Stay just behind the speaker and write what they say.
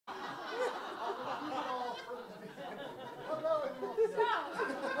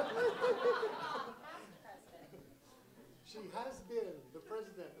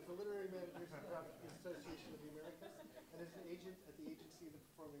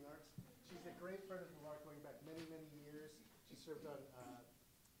great friend of the Lark going back many, many years. She served on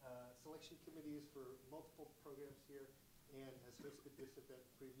selection committees for multiple programs here and has hosted this event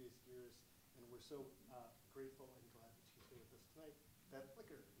previous years. And we're so grateful and glad that she's here with us tonight. Beth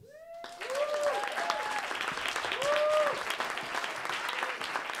Blickers.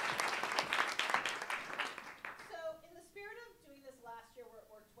 So in the spirit of doing this last year where it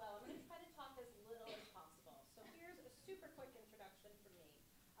worked well, I'm going to try to talk as little as possible. So here's a super quick introduction from me.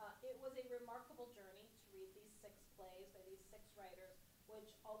 It was a remarkable journey to read these 6 plays by these 6 writers, which,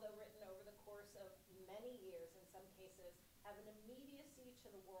 although written over the course of many years in some cases, have an immediacy to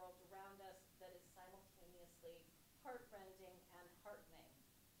the world around us that is simultaneously heartrending and heartening,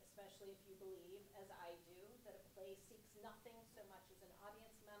 especially if you believe, as I do, that a play seeks nothing so much as an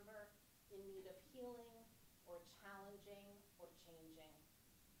audience member in need of healing or challenging or changing.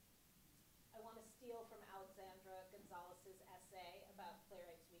 I want to steal from Alexandra Gonzalez's essay about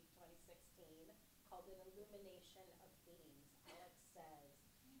Playwrights Week 2016 called An Illumination of Themes. Alex says,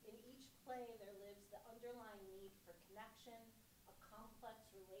 in each play there lives the underlying need for connection, a complex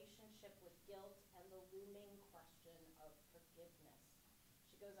relationship with guilt, and the looming question of forgiveness.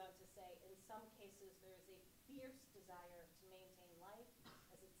 She goes on to say, in some cases there is a fierce desire to maintain life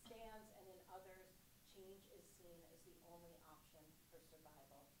as it stands, and in others, change is seen as the only option for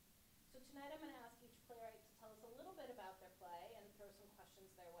survival. So tonight I'm going to ask each playwright to tell us a little bit about their play and throw some questions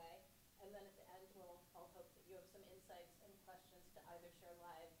their way. And then at the end, I'll hope that you have some insights and questions to either share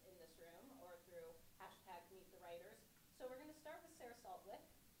live in this room or through hashtag Meet the Writers. So we're going to start with Sarah Saltwick.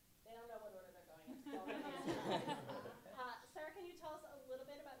 They don't know what order they're going in. Sarah, can you tell us a little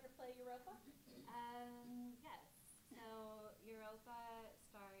bit about your play, Europa? Yes. So Europa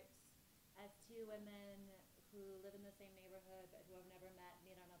starts as 2 women who live in the same neighborhood but who have never met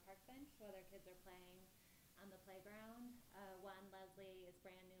meet on a park bench while their kids are playing on the playground. One, Leslie, is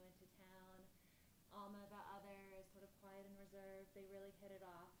brand new into town. Alma, the other, is sort of quiet and reserved. They really hit it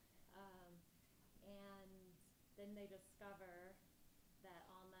off. And then they discover that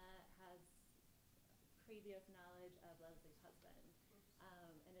Alma has previous knowledge of Leslie's husband.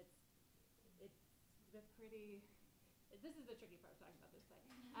 And it's the pretty, this is the tricky part of talking about this play.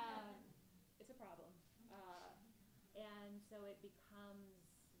 It's a problem. And so it becomes,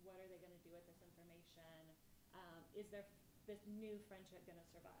 what are they going to do with this information? Is this new friendship going to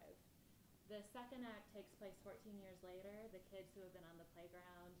survive? The second act takes place 14 years later. The kids who have been on the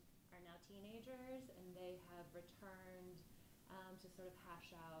playground are now teenagers, and they have returned to sort of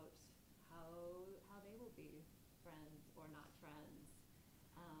hash out how they will be friends or not friends,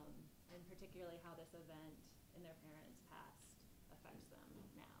 and particularly how this event in their parents' past affects them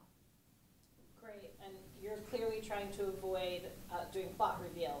now. Great, and you're clearly trying to avoid doing plot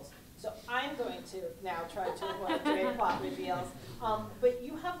reveals. So I'm going to now try to avoid doing plot reveals. But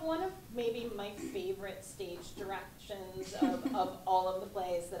you have one of maybe my favorite stage directions of all of the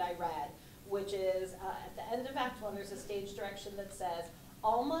plays that I read, which is at the end of Act 1, there's a stage direction that says,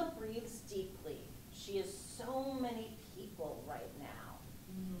 Alma breathes deeply. She is so many people right now.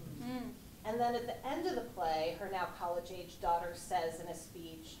 Mm. And then at the end of the play, her now college-age daughter says in a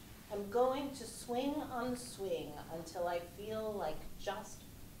speech, I'm going to swing on the swing until I feel like just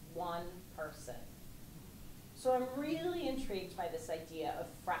one person. So I'm really intrigued by this idea of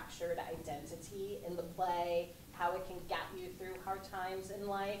fractured identity in the play, how it can get you through hard times in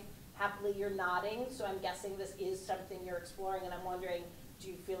life. Happily, you're nodding, so I'm guessing this is something you're exploring, and I'm wondering, do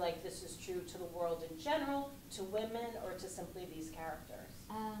you feel like this is true to the world in general, to women, or to simply these characters?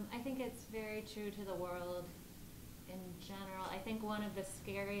 I think it's very true to the world in general. I think one of the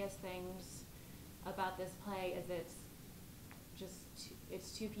scariest things about this play is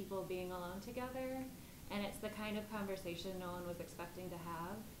it's 2 people being alone together, and it's the kind of conversation no one was expecting to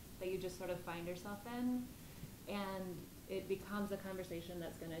have, that you just sort of find yourself in, and it becomes a conversation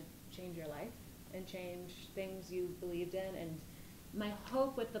that's going to change your life and change things you believed in. And my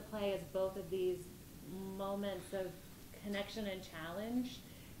hope with the play is both of these moments of connection and challenge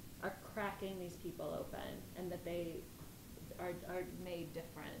are cracking these people open, and that they are made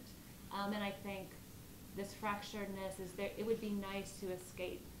different. And I think this fracturedness is there. It would be nice to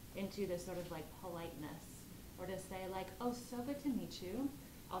escape into this sort of like politeness, or to say like, oh, so good to meet you.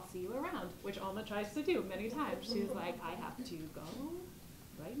 I'll see you around, which Alma tries to do many times. She's like, I have to go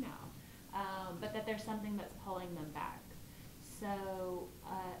right now. But that there's something that's pulling them back. So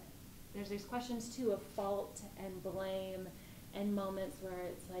there's these questions too of fault and blame, and moments where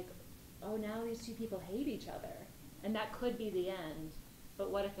it's like, oh, now these 2 people hate each other, and that could be the end.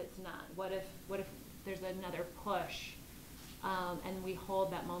 But what if it's not? What if there's another push, and we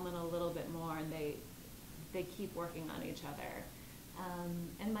hold that moment a little bit more, and they keep working on each other.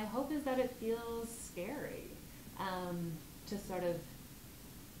 And my hope is that it feels scary to sort of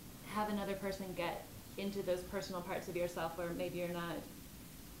have another person get into those personal parts of yourself where maybe you're not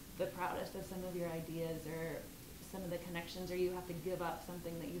the proudest of some of your ideas or some of the connections, or you have to give up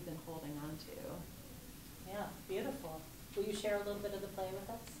something that you've been holding on to. Yeah, beautiful. Will you share a little bit of the play with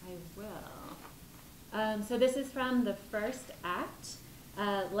us? I will. So this is from the first act.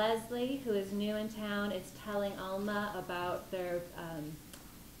 Leslie, who is new in town, is telling Alma about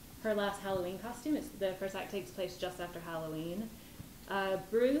her last Halloween costume. The first act takes place just after Halloween.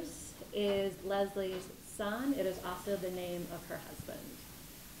 Bruce is Leslie's son. It is also the name of her husband.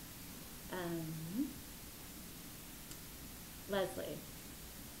 Leslie.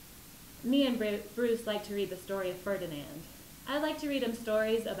 Me and Bruce like to read the story of Ferdinand. I like to read him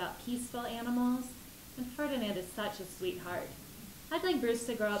stories about peaceful animals, and Ferdinand is such a sweetheart. I'd like Bruce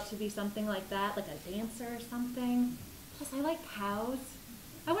to grow up to be something like that, like a dancer or something. Plus, I like cows.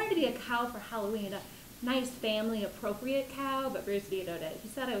 I wanted to be a cow for Halloween, a nice family-appropriate cow, but Bruce vetoed it. He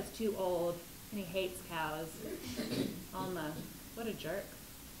said I was too old, and he hates cows. Alma, what a jerk.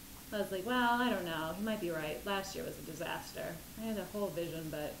 Leslie, well, I don't know. He might be right. Last year was a disaster. I had a whole vision,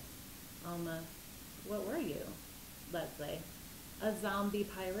 but Alma, what were you? Leslie, a zombie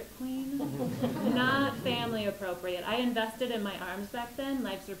pirate queen? Not family appropriate. I invested in my arms back then.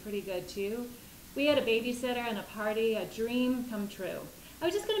 Lives were pretty good too. We had a babysitter and a party, a dream come true. I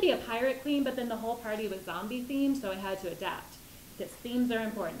was just going to be a pirate queen, but then the whole party was zombie themed, so I had to adapt. Because themes are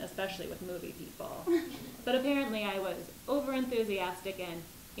important, especially with movie people. But apparently I was over-enthusiastic and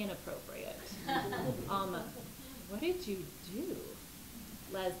inappropriate. Alma, what did you do?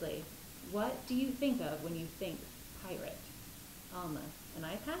 Leslie, what do you think of when you think pirate? Alma, an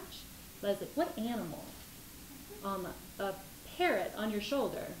eye patch? Leslie, what animal? Alma, a parrot on your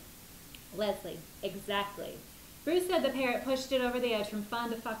shoulder. Leslie, exactly. Bruce said the parrot pushed it over the edge from fun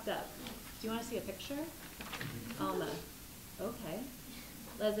to fucked up. Do you want to see a picture? Alma, okay.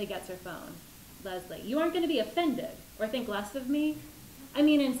 Leslie gets her phone. Leslie, you aren't going to be offended or think less of me? I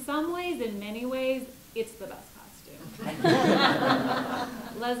mean, in some ways, in many ways, it's the best costume.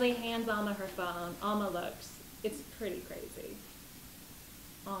 Leslie hands Alma her phone. Alma looks. It's pretty crazy.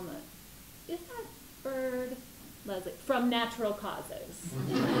 Alma, is that bird? Leslie, from natural causes.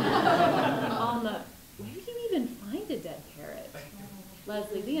 Alma, where did you even find a dead parrot?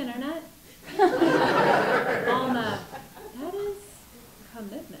 Leslie, the internet. Alma, that is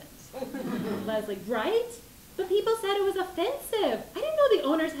commitment. Leslie, right? But people said it was offensive. I didn't know the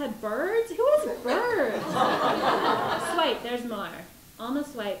owners had birds. Who has birds? Swipe, there's more. Alma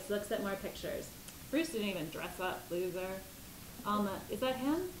swipes, looks at more pictures. Bruce didn't even dress up, loser. Alma, is that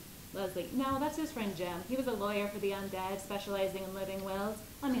him? Leslie, no, that's his friend Jim. He was a lawyer for the undead, specializing in living wills.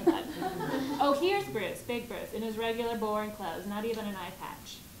 Let me look. Oh, here's Bruce, big Bruce, in his regular boring clothes, not even an eye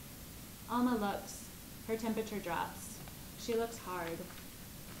patch. Alma looks. Her temperature drops. She looks hard.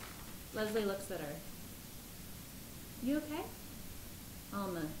 Leslie looks at her. You okay?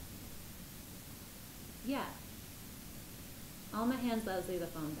 Alma. Yeah. Alma hands Leslie the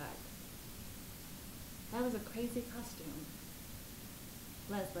phone back. That was a crazy costume.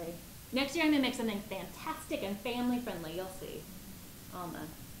 Leslie. Next year I'm gonna make something fantastic and family friendly, you'll see. Alma.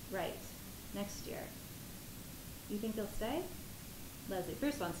 Right. Next year. You think he'll stay? Leslie.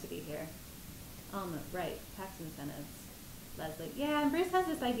 Bruce wants to be here. Alma. Right. Tax incentives. Leslie. Yeah, and Bruce has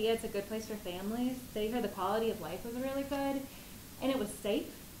this idea it's a good place for families. They heard the quality of life was really good, and it was safe.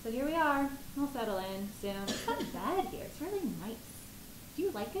 So here we are. We'll settle in soon. It's not bad here. It's really nice. Do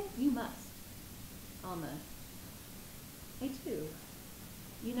you like it? You must. Alma. I do.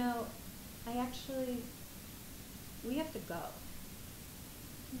 You know, we have to go.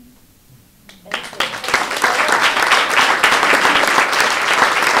 Thank you.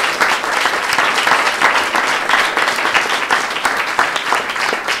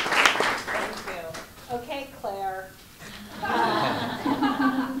 Okay, Claire.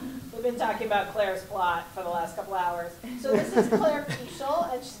 We've been talking about Claire's plot for the last couple hours. So this is Claire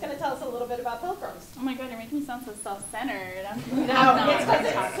Kiechel, and she's going to tell us a little bit about Pilgrims. Oh my God, you're making me sound so self-centered. No, it's because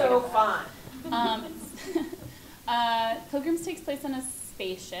it's so fun. Pilgrims takes place on a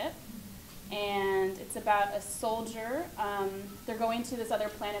spaceship, and it's about a soldier. They're going to this other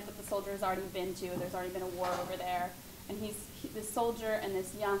planet that the soldier has already been to. There's already been a war over there. And this soldier and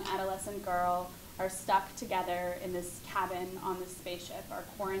this young adolescent girl are stuck together in this cabin on this spaceship, are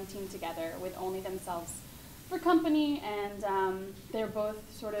quarantined together with only themselves for company, and they're both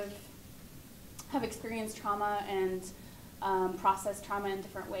sort of have experienced trauma and process trauma in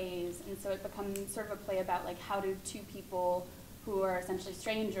different ways, and so it becomes sort of a play about like how do two people who are essentially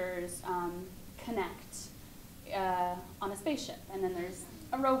strangers connect on a spaceship, and then there's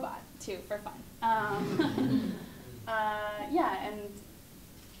a robot too for fun. Yeah, and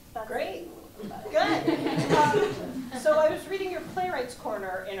that's Great. Good. So I was reading your Playwrights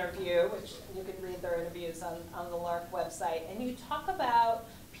Corner interview, which you can read their interviews on the Lark website, and you talk about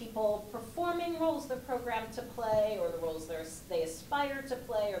people performing roles they're programmed to play, or the roles they aspire to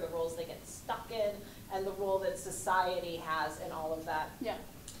play, or the roles they get stuck in, and the role that society has in all of that. yeah.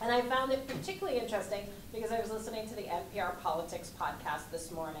 And I found it particularly interesting because I was listening to the NPR Politics podcast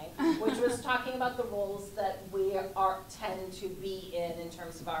this morning, which was talking about the roles that we tend to be in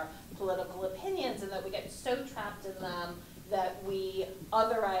terms of our political opinions, and that we get so trapped in them that we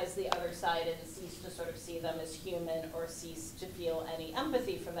otherize the other side and cease to sort of see them as human, or cease to feel any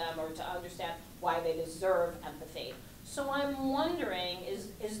empathy for them, or to understand why they deserve empathy. So I'm wondering,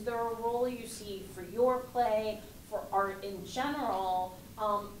 is there a role you see for your play, for art in general,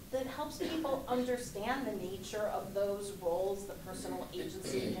 that helps people understand the nature of those roles, the personal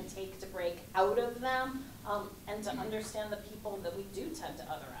agency it can take to break out of them, and to understand the people that we do tend to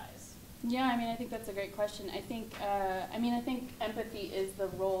otherize? Yeah, I mean, I think that's a great question. I think empathy is the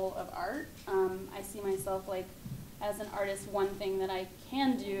role of art. I see myself like, as an artist, one thing that I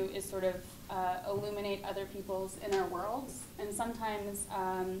can do is sort of illuminate other people's inner worlds. And sometimes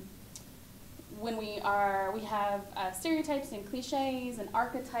when we have stereotypes and cliches and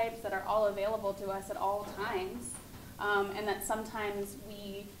archetypes that are all available to us at all times, and that sometimes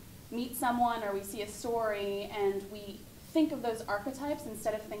we meet someone or we see a story and we think of those archetypes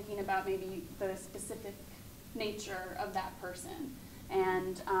instead of thinking about maybe the specific nature of that person.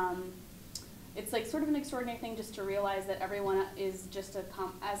 And it's like sort of an extraordinary thing just to realize that everyone is just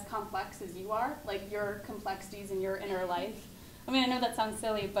as complex as you are, like your complexities in your inner life. I mean, I know that sounds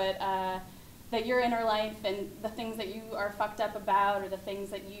silly, but that your inner life and the things that you are fucked up about, or the things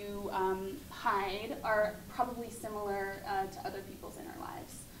that you hide, are probably similar to other people's inner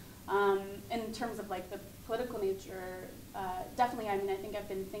lives. In terms of like the political nature, definitely, I mean, I think I've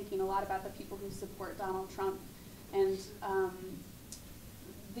been thinking a lot about the people who support Donald Trump, and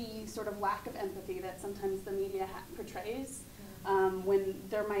the sort of lack of empathy that sometimes the media portrays, when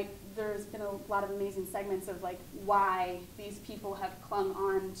there's been a lot of amazing segments of like why these people have clung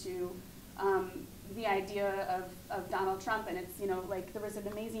on to the idea of Donald Trump. And it's, like there was an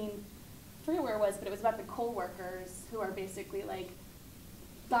amazing, I forget where it was, but it was about the coal workers who are basically like,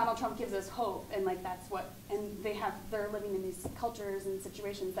 Donald Trump gives us hope, and like that's what, and they're living in these cultures and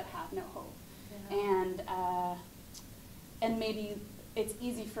situations that have no hope. Yeah. And maybe it's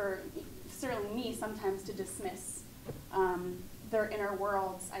easy for certainly me sometimes to dismiss their inner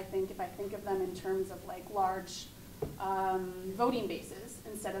worlds, I think, if I think of them in terms of like large voting bases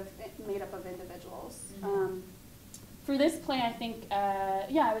instead of made up of individuals. Mm-hmm. For this play, I think,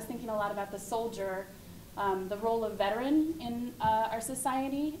 I was thinking a lot about the soldier, the role of veteran in our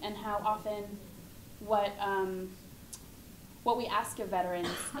society, and how often what we ask of veterans,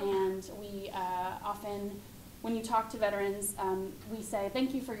 and we often, when you talk to veterans, we say,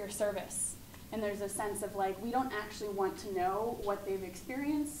 thank you for your service. And there's a sense of like, we don't actually want to know what they've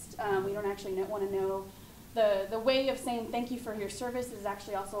experienced. We don't actually want to know the way of saying thank you for your service is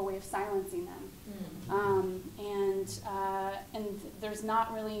actually also a way of silencing them. And there's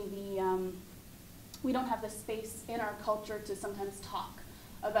not really we don't have the space in our culture to sometimes talk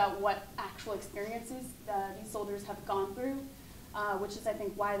about what actual experiences these soldiers have gone through, which is, I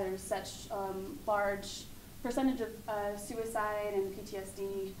think, why there's such large percentage of suicide and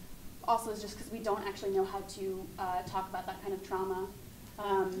PTSD. Also is just because we don't actually know how to talk about that kind of trauma.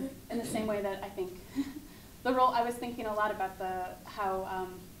 In the same way that I think the role, I was thinking a lot about how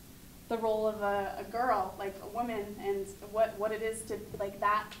the role of a girl, like a woman, and what it is to like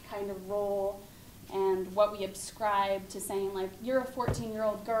that kind of role, and what we ascribe to saying like, you're a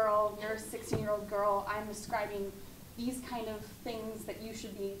 14-year-old girl, you're a 16-year-old girl, I'm ascribing these kind of things that you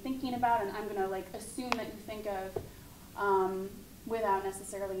should be thinking about, and I'm gonna like assume that you think of without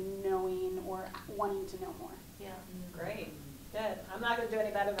necessarily knowing or wanting to know more. Yeah, great. Good. I'm not going to do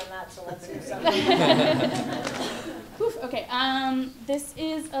any better than that, so let's do something. Oof, okay, this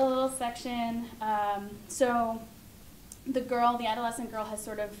is a little section. So the adolescent girl has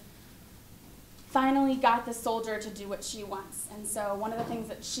sort of finally got the soldier to do what she wants. And so one of the things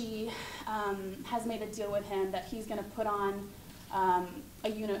that she has made a deal with him that he's going to put on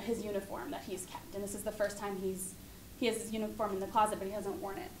his uniform that he's kept. And this is the first time he has his uniform in the closet, but he hasn't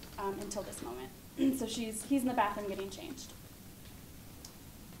worn it until this moment. So he's in the bathroom getting changed.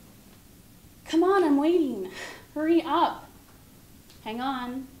 Come on, I'm waiting. Hurry up. Hang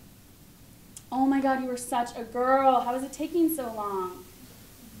on. Oh my God, you were such a girl. How is it taking so long?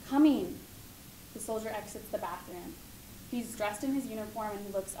 Coming. The soldier exits the bathroom. He's dressed in his uniform and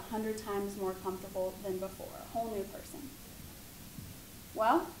he looks 100 times more comfortable than before. A whole new person.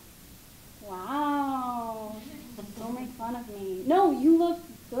 Well, wow. Don't make fun of me. No, you look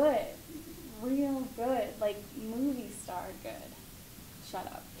good. Real good. Like movie star good. Shut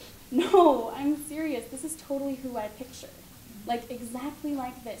up. No, I'm serious. This is totally who I pictured. Like exactly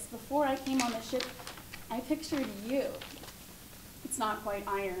like this. Before I came on the ship, I pictured you. It's not quite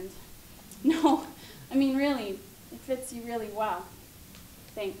ironed. No, I mean really, it fits you really well.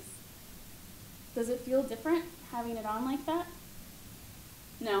 Thanks. Does it feel different having it on like that?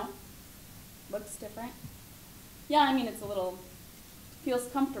 No. Looks different. Yeah, I mean it's a little, feels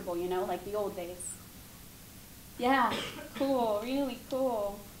comfortable, you know, like the old days. Yeah, cool, really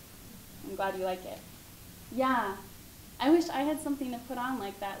cool. I'm glad you like it. Yeah, I wish I had something to put on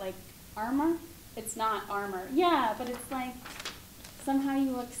like that, like armor. It's not armor. Yeah, but it's like somehow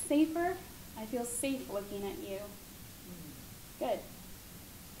you look safer. I feel safe looking at you. Good.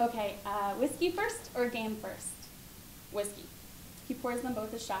 Okay, whiskey first or game first? Whiskey. He pours them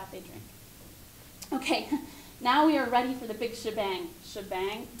both a shot, they drink. Okay, now we are ready for the big shebang.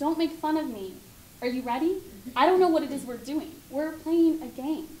 Shebang? Don't make fun of me. Are you ready? I don't know what it is we're doing. We're playing a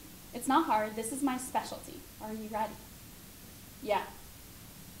game. It's not hard. This is my specialty. Are you ready? Yeah.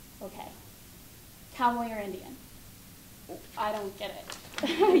 Okay. Cowboy or Indian? I don't get it.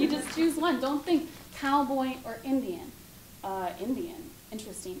 You just choose one. Don't think cowboy or Indian. Indian.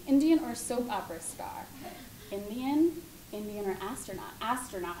 Interesting. Indian or soap opera star? Indian? Indian or astronaut?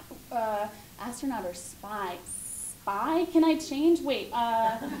 Astronaut. Astronaut or spy? Spy? Can I change? Wait.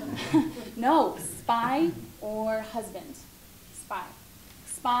 No. Spy or husband? Spy.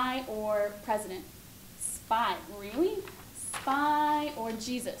 Spy or president? Spy. Really? Spy or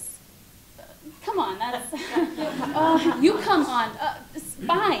Jesus? Come on, that's... you come on.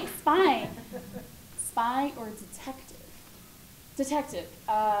 Spy. Spy. Spy or detective? Detective.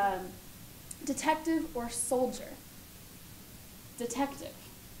 Detective or soldier? Detective.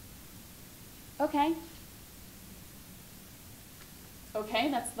 Okay. Okay,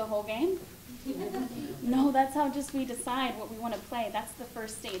 that's the whole game? No, that's how just we decide what we want to play. That's the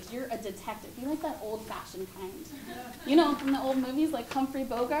first stage. You're a detective. Be like that old-fashioned kind. You know, from the old movies like Humphrey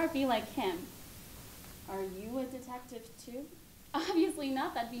Bogart, be like him. Are you a detective too? Obviously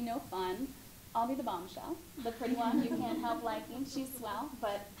not. That'd be no fun. I'll be the bombshell, the pretty one you can't help liking. She's swell,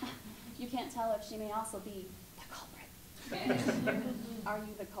 but you can't tell if she may also be the culprit. Are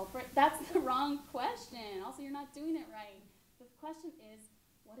you the culprit? That's the wrong question. Also, you're not doing it right. The question is,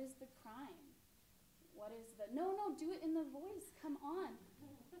 what is the crime? What is the... No, do it in the voice. Come on.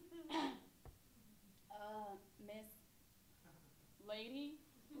 Miss Lady,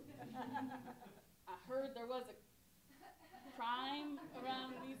 I heard there was a crime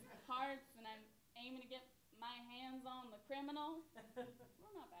around these parts, and I'm aiming to get my hands on the criminal.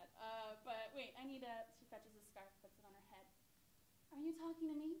 Well, not bad. But wait, I need a... She fetches a scarf, puts it on her head. Are you talking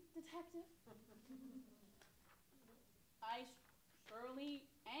to me, detective? I surely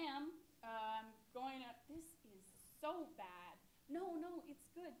am. I'm going to... This is so bad. No,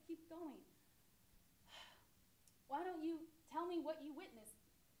 it's good. Keep going. Why don't you tell me what you witnessed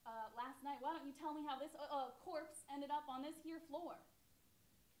last night? Why don't you tell me how this corpse ended up on this here floor?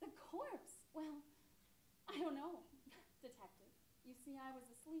 The corpse? Well, I don't know, detective. You see, I was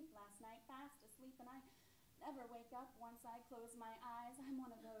asleep last night, fast asleep, and I never wake up once I close my eyes. I'm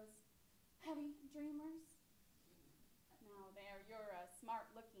one of those heavy dreamers. Now there, you're a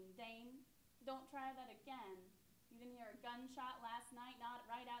smart-looking dame. Don't try that again. You didn't hear a gunshot last night, not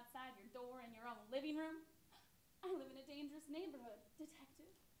right outside your door in your own living room? I live in a dangerous neighborhood,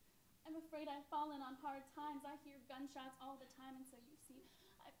 detective. I'm afraid I've fallen on hard times. I hear gunshots all the time, and so you see,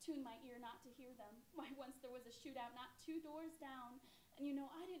 I've tuned my ear not to hear them. Why, once there was a shootout not 2 doors down, and you know,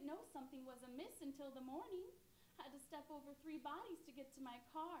 I didn't know something was amiss until the morning. Had to step over 3 bodies to get to my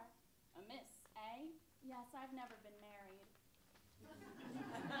car. Amiss, eh? Yes, I've never been married.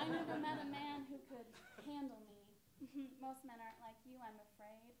 I never met a man who could handle me. Most men aren't like you, I'm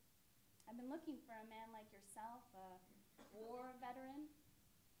afraid. I've been looking for a man like yourself, a war veteran,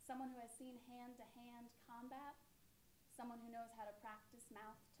 someone who has seen hand-to-hand combat, someone who knows how to practice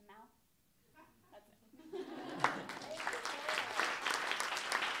mouth-to-mouth. That's it.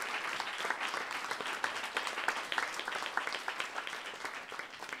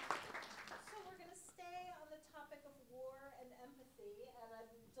 So we're going to stay on the topic of war and empathy, and I'm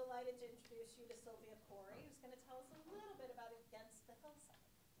delighted to introduce you to Sylvia Khoury, who's going to tell us a little bit about Against the Hillside.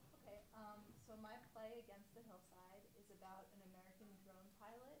 Okay, so my play Against the Hillside is about an American drone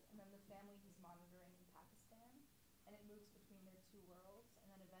pilot and then the family he's monitoring in Pakistan, and it moves between their 2 worlds, and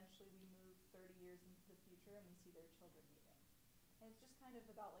then eventually we move 30 years into the future and we see their children meet kind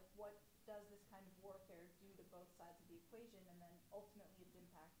of about like what does this kind of warfare do to both sides of the equation, and then ultimately its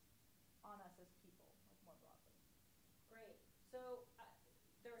impact on us as people, like more broadly. Great. So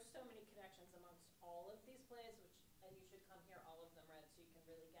there are so many connections amongst all of these plays, and you should come hear all of them read so you can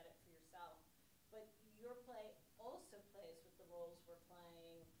really get it for yourself. But your play also plays with the roles we're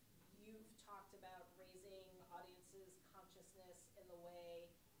playing. You've talked about raising audiences' consciousness in the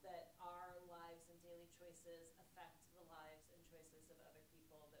way that our lives and daily choices affect the lives and choices of other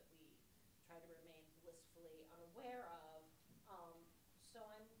people that we try to remain blissfully unaware of. So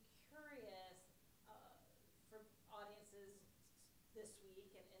I'm curious, for audiences this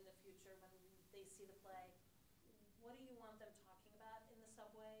week and in the future when they see the play, what do you want them talking about in the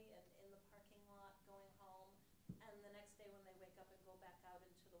subway and in the parking lot going home? And the next day when they wake up and go back out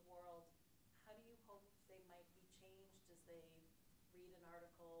into the world, how do you hope they might be changed as they read an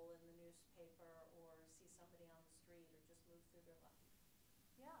article in the newspaper or see somebody on the street or just move through their life?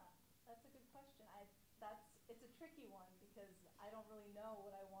 Yeah, that's a good question. It's a tricky one because I don't really know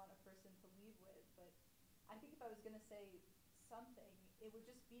what I want a person to leave with, but I think if I was going to say something, it would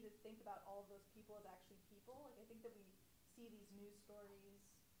just be to think about all of those people as actually people. Like I think that we see these news stories,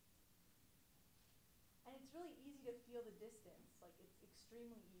 and it's really easy to feel the distance. Like it's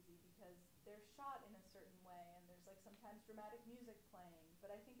extremely easy because they're shot in a certain way, and there's like sometimes dramatic music playing.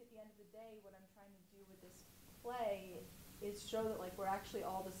 But I think at the end of the day, what I'm trying to do with this play is show that like we're actually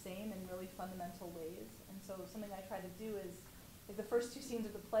all the same in really fundamental ways. And so something I try to do is, like the first two scenes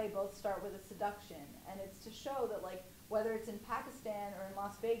of the play both start with a seduction, and it's to show that like whether it's in Pakistan or in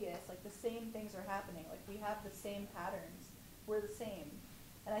Las Vegas, like the same things are happening. Like we have the same patterns. We're the same.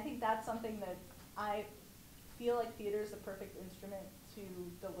 And I think that's something that I feel like theater is the perfect instrument to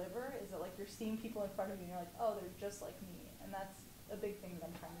deliver, is that like you're seeing people in front of you and you're like, oh, they're just like me. And that's a big thing that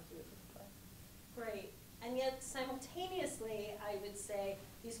I'm trying to do with this play. Great. And yet simultaneously, I would say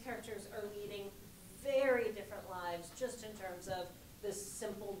these characters are leading very different lives just in terms of this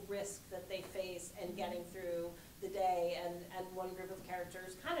simple risk that they face and getting through the day. And one group of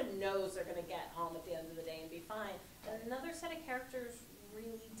characters kind of knows they're going to get home at the end of the day and be fine. And another set of characters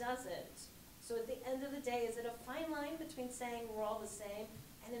really doesn't. So at the end of the day, is it a fine line between saying we're all the same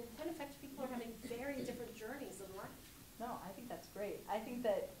and in point of fact people are having very different journeys in life? No, I think that's great. I think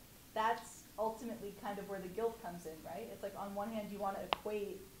that that's ultimately kind of where the guilt comes in, right? It's like on one hand you want to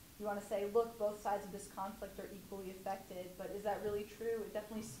equate, you want to say, look, both sides of this conflict are equally affected, but is that really true? It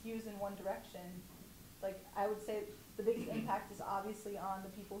definitely skews in one direction. Like I would say the biggest impact is obviously on the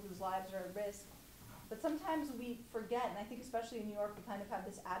people whose lives are at risk, but sometimes we forget, and I think especially in New York we kind of have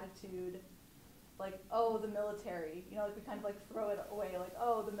this attitude like, oh, the military, you know, like we kind of like throw it away, like,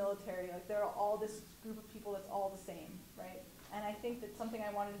 oh, the military, like they're all this group of people that's all the same, right? And I think that something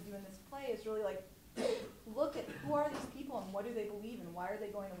I wanted to do in this play is really like, look at who are these people and what do they believe and why are they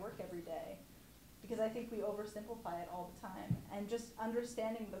going to work every day? Because I think we oversimplify it all the time. And just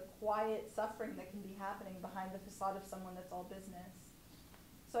understanding the quiet suffering that can be happening behind the facade of someone that's all business.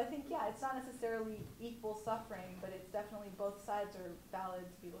 So I think, yeah, it's not necessarily equal suffering, but it's definitely both sides are valid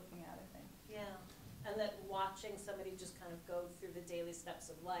to be looking at, I think. Yeah, and that watching somebody just kind of go through the daily steps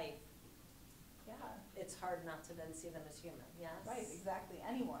of life, yeah, it's hard not to then see them as human, yes? Right, exactly.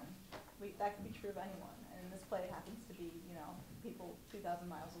 Anyone. That could be true of anyone. And this play happens to be, you know, people 2,000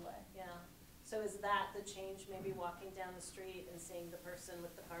 miles away. Yeah. So is that the change, maybe walking down the street and seeing the person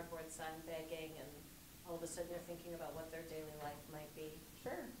with the cardboard sign begging, and all of a sudden you're thinking about what their daily life might be?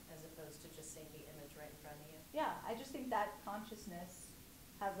 Sure. As opposed to just seeing the image right in front of you. Yeah, I just think that consciousness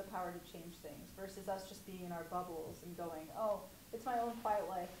has the power to change things versus us just being in our bubbles and going, oh, it's my own quiet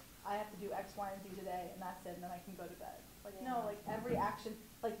life. I have to do X, Y, and Z today, and that's it, and then I can go to bed. Like, no, like every action,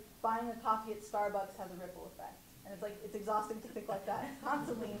 like buying a coffee at Starbucks has a ripple effect. And it's like, it's exhausting to think like that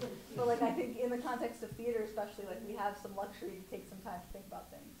constantly. But like, I think in the context of theater especially, like we have some luxury to take some time to think about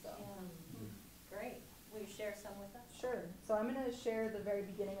things, so. Yeah. Great. Will you share some with us? Sure. So I'm going to share the very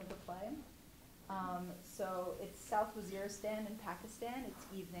beginning of the play. So it's South Waziristan in Pakistan. It's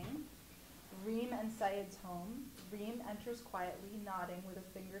evening. Reem and Syed's home. Reem enters quietly, nodding with a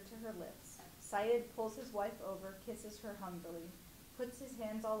finger to her lips. Syed pulls his wife over, kisses her hungrily, puts his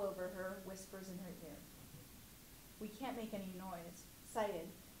hands all over her, whispers in her ear. We can't make any noise. Syed,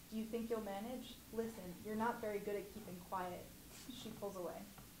 do you think you'll manage? Listen, you're not very good at keeping quiet. She pulls away.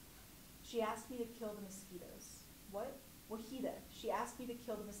 She asked me to kill the mosquitoes. What? Wahida. She asked me to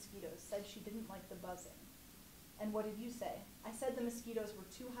kill the mosquitoes, said she didn't like the buzzing. And what did you say? I said the mosquitoes were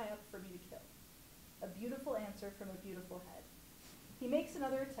too high up for me to kill. A beautiful answer from a beautiful head. He makes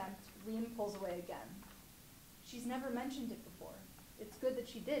another attempt. Reem pulls away again. She's never mentioned it before. It's good that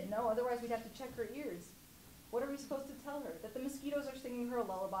she did. No, otherwise we'd have to check her ears. What are we supposed to tell her? That the mosquitoes are singing her a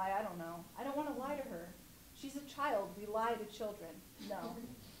lullaby? I don't know. I don't want to lie to her. She's a child. We lie to children. No.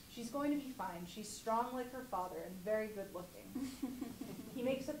 She's going to be fine. She's strong like her father and very good looking. He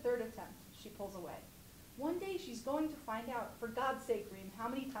makes a third attempt. She pulls away. One day she's going to find out. For God's sake, Reem, how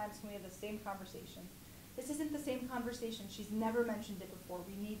many times can we have the same conversation? This isn't the same conversation. She's never mentioned it before.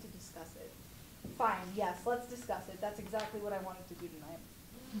 We need to discuss it. Fine, yes, let's discuss it. That's exactly what I wanted to do tonight.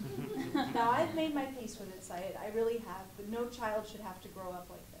 Now, I've made my peace with it, Syed. I really have, but no child should have to grow up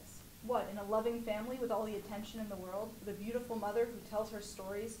like this. What, in a loving family with all the attention in the world, with a beautiful mother who tells her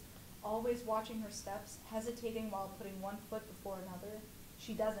stories, always watching her steps, hesitating while putting one foot before another?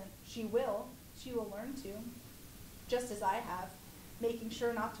 She doesn't. She will. She will learn to, just as I have, making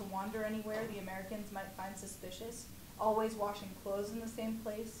sure not to wander anywhere the Americans might find suspicious, always washing clothes in the same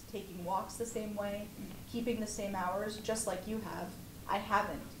place, taking walks the same way, keeping the same hours, just like you have. I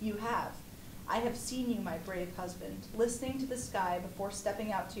haven't. You have. I have seen you, my brave husband, listening to the sky before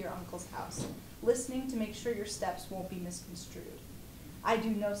stepping out to your uncle's house, listening to make sure your steps won't be misconstrued. I do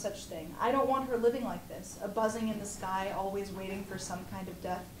no such thing. I don't want her living like this, a buzzing in the sky, always waiting for some kind of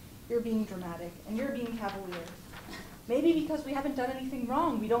death. You're being dramatic, and you're being cavalier. Maybe because we haven't done anything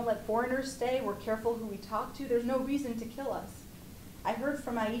wrong. We don't let foreigners stay. We're careful who we talk to. There's no reason to kill us. I heard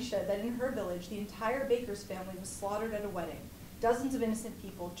from Aisha that in her village, the entire Baker's family was slaughtered at a wedding. Dozens of innocent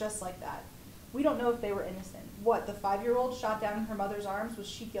people, just like that. We don't know if they were innocent. What, the 5-year-old shot down in her mother's arms, was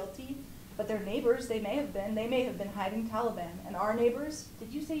she guilty? But their neighbors, they may have been. They may have been hiding Taliban. And our neighbors,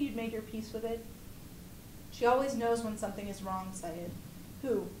 did you say you'd made your peace with it? She always knows when something is wrong, Syed.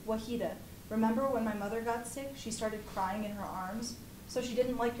 Who? Wahida. Remember when my mother got sick? She started crying in her arms. So she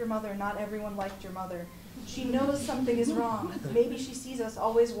didn't like your mother. Not everyone liked your mother. She knows something is wrong. Maybe she sees us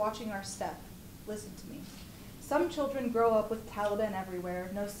always watching our step. Listen to me. Some children grow up with Taliban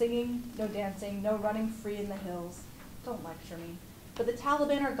everywhere. No singing, no dancing, no running free in the hills. Don't lecture me. But the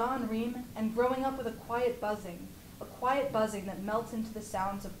Taliban are gone, Reem, and growing up with a quiet buzzing that melts into the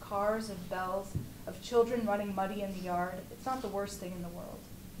sounds of cars, of bells, of children running muddy in the yard. It's not the worst thing in the world.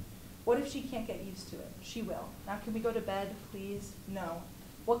 What if she can't get used to it? She will. Now can we go to bed, please? No.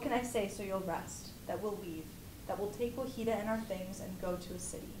 What can I say so you'll rest? That we'll leave. That we'll take Wahida and our things and go to a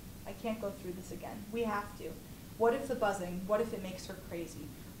city. I can't go through this again. We have to. What if the buzzing, what if it makes her crazy?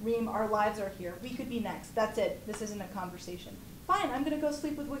 Reem, our lives are here. We could be next. That's it. This isn't a conversation. Fine, I'm going to go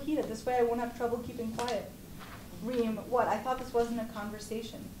sleep with Wahida. This way I won't have trouble keeping quiet. Reem, what? I thought this wasn't a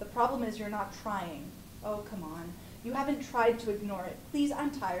conversation. The problem is you're not trying. Oh, come on. You haven't tried to ignore it. Please,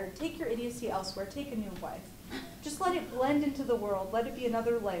 I'm tired. Take your idiocy elsewhere. Take a new wife. Just let it blend into the world. Let it be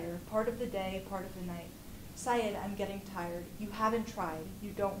another layer, part of the day, part of the night. Syed, I'm getting tired. You haven't tried.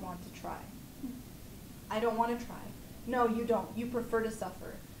 You don't want to try. I don't want to try. No, you don't. You prefer to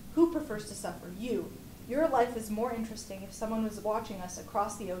suffer. Who prefers to suffer? You. Your life is more interesting if someone was watching us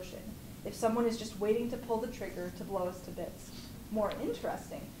across the ocean, if someone is just waiting to pull the trigger to blow us to bits. More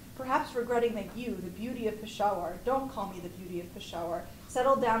interesting. Perhaps regretting that you, the beauty of Peshawar, don't call me the beauty of Peshawar,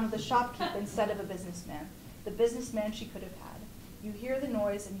 settled down with a shopkeep instead of a businessman. The businessman she could have had. You hear the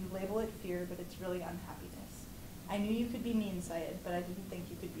noise and you label it fear, but it's really unhappiness. I knew you could be mean, Syed, but I didn't think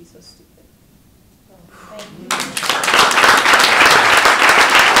you could be so stupid. Thank you.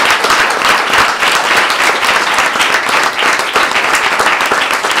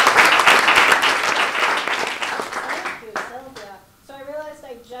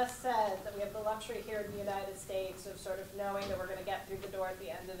 Just said that we have the luxury here in the United States of sort of knowing that we're going to get through the door at the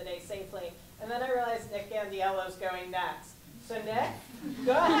end of the day safely. And then I realized Nick Gandiello is going next. So Nick,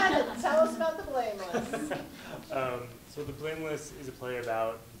 go ahead and tell us about The Blameless. So The Blameless is a play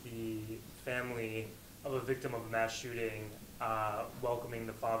about the family of a victim of a mass shooting welcoming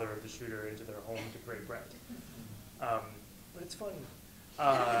the father of the shooter into their home to break bread. But it's funny.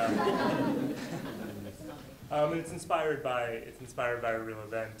 It's inspired by a real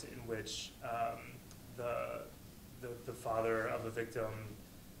event in which the father of a victim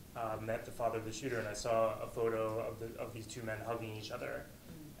met the father of the shooter, and I saw a photo of these two men hugging each other,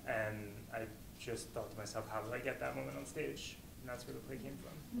 and I just thought to myself, how did I get that moment on stage? And that's where the play came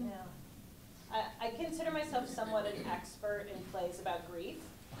from. Yeah, I consider myself somewhat an expert in plays about grief.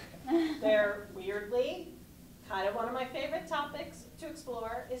 They're weirdly kind of one of my favorite topics to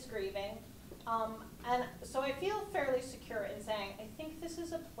explore is grieving. And so I feel fairly secure in saying I think this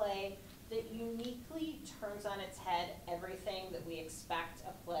is a play that uniquely turns on its head everything that we expect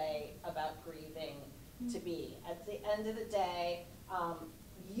a play about grieving to be. At the end of the day,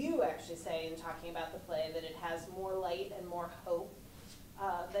 you actually say in talking about the play that it has more light and more hope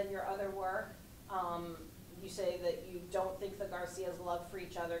than your other work. You say that you don't think the Garcias' love for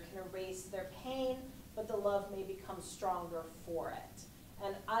each other can erase their pain, but the love may become stronger for it.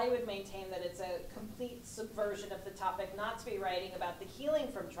 And I would maintain that it's a complete subversion of the topic, not to be writing about the healing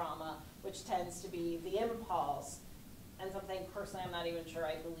from trauma, which tends to be the impulse, and something personally I'm not even sure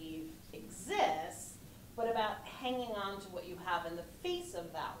I believe exists, but about hanging on to what you have in the face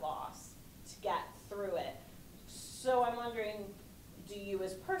of that loss to get through it. So I'm wondering, do you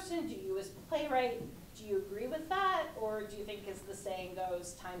as person, do you as playwright, do you agree with that? Or do you think, as the saying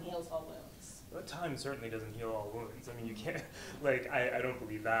goes, time heals all wounds? Well, time certainly doesn't heal all wounds. I mean, you can't, like, I don't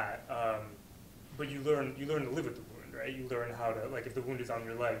believe that. But you learn to live with the wound, right? You learn how to, like, if the wound is on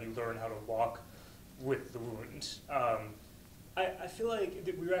your leg, you learn how to walk with the wound. I feel like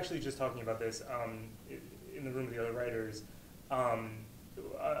we were actually just talking about this in the room with the other writers.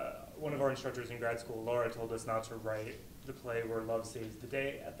 One of our instructors in grad school, Laura, told us not to write the play where love saves the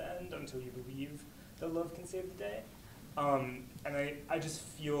day at the end until you believe that love can save the day. And I just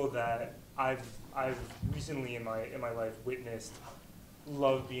feel that I've recently in my life witnessed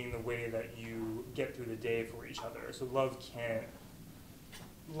love being the way that you get through the day for each other. So love can't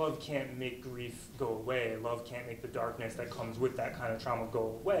make grief go away. Love can't make the darkness that comes with that kind of trauma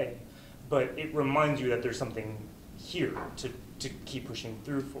go away. But it reminds you that there's something here to keep pushing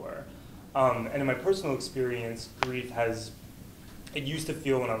through for. And in my personal experience, grief it used to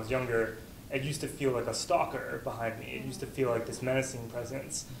feel when I was younger, it used to feel like a stalker behind me. It used to feel like this menacing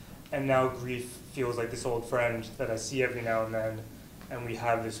presence. And now grief feels like this old friend that I see every now and then, and we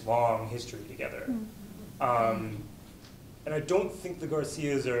have this long history together. And I don't think the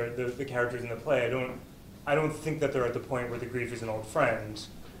Garcias are the characters in the play. I don't think that they're at the point where the grief is an old friend.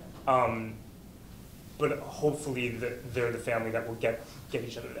 But hopefully they're the family that will get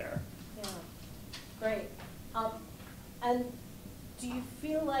each other there. Yeah, great. And do you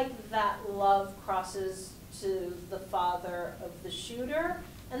feel like that love crosses to the father of the shooter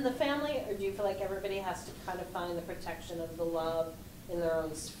and the family, or do you feel like everybody has to kind of find the protection of the love in their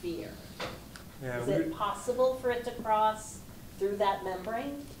own sphere? Yeah, Is it possible for it to cross through that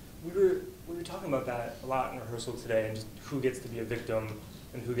membrane? We were talking about that a lot in rehearsal today, and just who gets to be a victim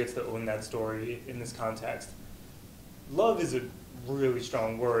and who gets to own that story in this context. Love is a really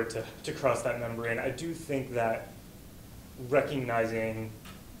strong word to cross that membrane. I do think that recognizing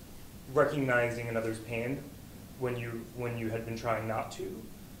another's pain when you had been trying not to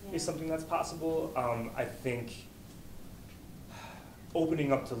is something that's possible. I think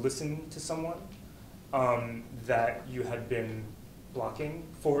opening up to listen to someone that you had been blocking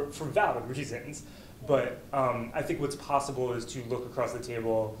for valid reasons, but I think what's possible is to look across the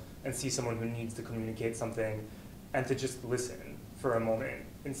table and see someone who needs to communicate something and to just listen for a moment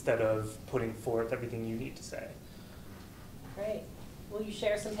instead of putting forth everything you need to say. Great. Will you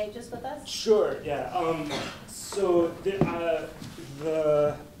share some pages with us? Sure, yeah. So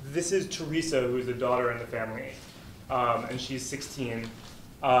this is Teresa, who is a daughter in the family, and she's 16.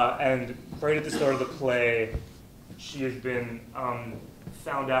 And right at the start of the play, she has been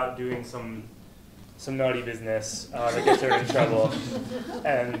found out doing some naughty business that gets her in trouble.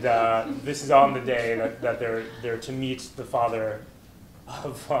 And this is on the day that they're to meet the father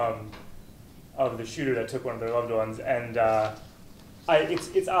of the shooter that took one of their loved ones. And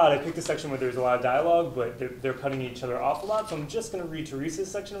it's odd. I picked a section where there's a lot of dialogue, but they're cutting each other off a lot. So I'm just going to read Teresa's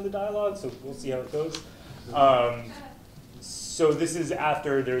section of the dialogue, so we'll see how it goes. So this is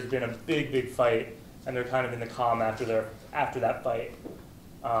after there's been a big fight, and they're kind of in the calm after that fight.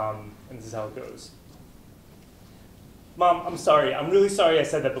 And this is how it goes. Mom, I'm sorry. I'm really sorry I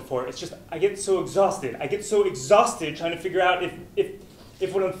said that before. It's just I get so exhausted. I get so exhausted trying to figure out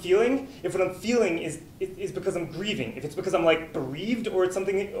if what I'm feeling is because I'm grieving. If it's because I'm like bereaved, or if it's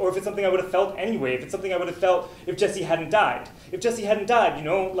something I would have felt anyway. If it's something I would have felt if Jesse hadn't died. If Jesse hadn't died, you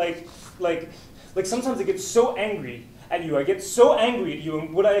know, like sometimes I get so angry at you. I get so angry at you,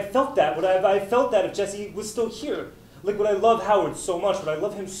 and would I have felt that? Would I have felt that if Jesse was still here? Like, would I love Howard so much? Would I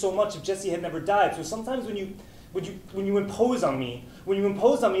love him so much if Jesse had never died? So sometimes when you impose on me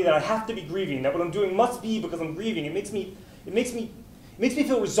that I have to be grieving, that what I'm doing must be because I'm grieving, it makes me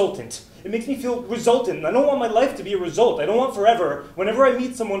feel resultant. It makes me feel resultant, and I don't want my life to be a result. I don't want forever, whenever I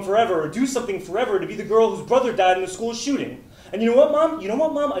meet someone forever or do something forever, to be the girl whose brother died in the school shooting. And you know what,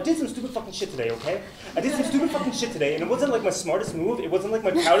 Mom? I did some stupid fucking shit today, okay? I did some stupid fucking shit today, and it wasn't like my smartest move. It wasn't like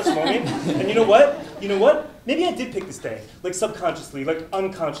my proudest moment. And you know what? Maybe I did pick this day, like subconsciously, like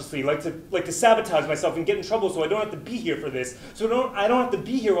unconsciously, like to sabotage myself and get in trouble so I don't have to be here for this. So I don't have to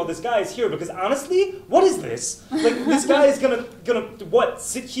be here while this guy is here, because honestly, what is this? Like, this guy is gonna what?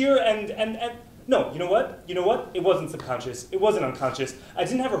 Sit here and no, you know what? It wasn't subconscious. It wasn't unconscious. I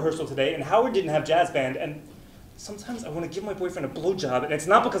didn't have rehearsal today, and Howard didn't have jazz band, and sometimes I want to give my boyfriend a blowjob, and it's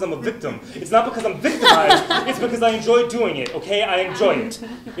not because I'm a victim. It's not because I'm victimized. It's because I enjoy doing it, okay? I enjoy it.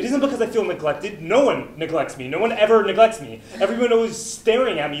 It isn't because I feel neglected. No one neglects me. No one ever neglects me. Everyone always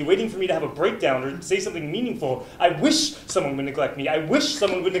staring at me, waiting for me to have a breakdown or say something meaningful. I wish someone would neglect me. I wish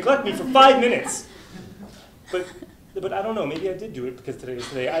someone would neglect me for 5 minutes. But I don't know. Maybe I did do it because today is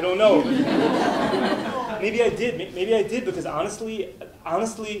today. I don't know. Maybe I did. Maybe I did because honestly,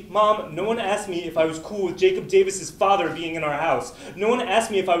 Mom, no one asked me if I was cool with Jacob Davis's father being in our house. No one asked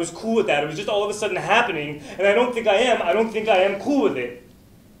me if I was cool with that. It was just all of a sudden happening, and I don't think I am. I don't think I am cool with it.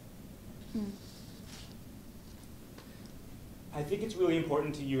 I think it's really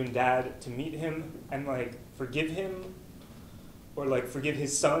important to you and Dad to meet him and like forgive him, or like forgive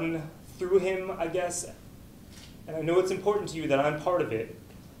his son through him, I guess. And I know it's important to you that I'm part of it.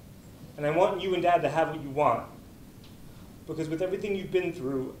 And I want you and Dad to have what you want. Because with everything you've been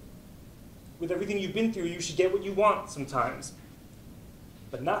through, you should get what you want sometimes.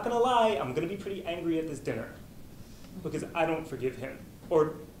 But not gonna lie, I'm gonna be pretty angry at this dinner. Because I don't forgive him.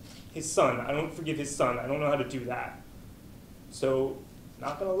 Or his son, I don't forgive his son. I don't know how to do that. So,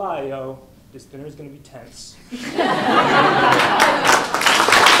 not gonna lie, yo, this dinner's gonna be tense.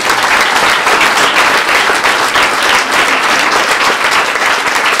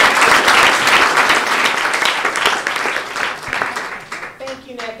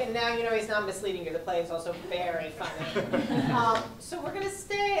 He's not misleading you. The play is also very funny. So we're going to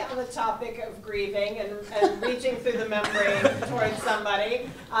stay on the topic of grieving and reaching through the membrane towards somebody.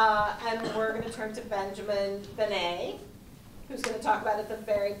 And we're going to turn to Benne, who's going to talk about at the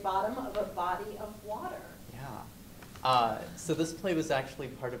very bottom of a body of water. Yeah. So this play was actually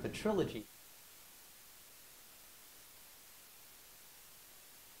part of a trilogy.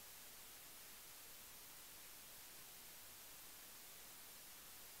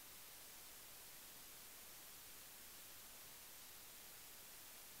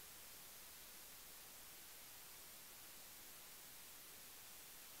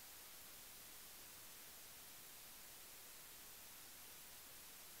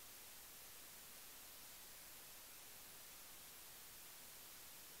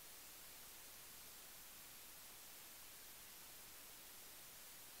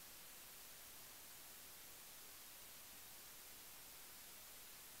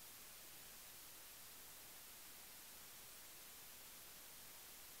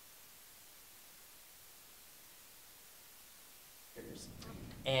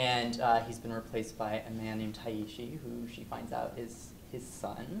 And he's been replaced by a man named Taishi, who she finds out is his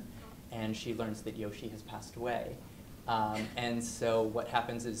son, and she learns that Yoshi has passed away. And so what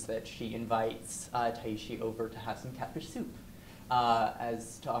happens is that she invites Taishi over to have some catfish soup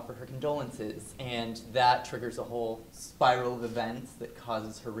as to offer her condolences, and that triggers a whole spiral of events that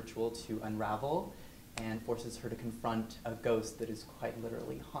causes her ritual to unravel and forces her to confront a ghost that is quite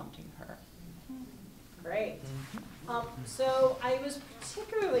literally haunting her. Great. So I was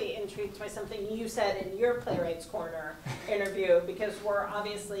particularly intrigued by something you said in your Playwrights Corner interview, because we're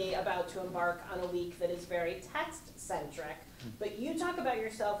obviously about to embark on a week that is very text-centric, but you talk about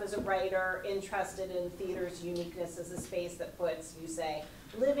yourself as a writer interested in theater's uniqueness as a space that puts, you say,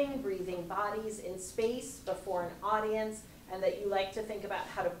 living, breathing bodies in space before an audience, and that you like to think about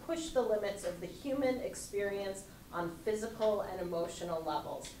how to push the limits of the human experience on physical and emotional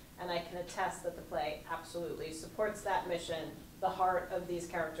levels. And I can attest that the play absolutely supports that mission. The heart of these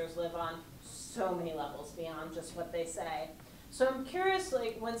characters live on so many levels beyond just what they say. So I'm curious,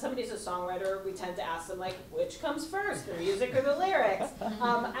 like, when somebody's a songwriter, we tend to ask them, like, which comes first, the music or the lyrics? And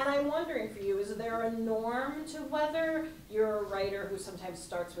I'm wondering for you, is there a norm to whether you're a writer who sometimes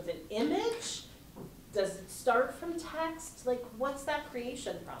starts with an image? Does it start from text? Like, what's that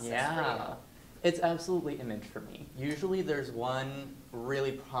creation process for you? It's absolutely image for me. Usually there's one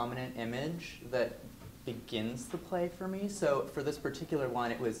really prominent image that begins the play for me. So for this particular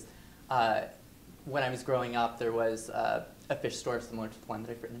one, it was when I was growing up, there was a fish store similar to the one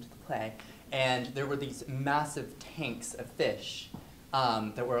that I've written into the play. And there were these massive tanks of fish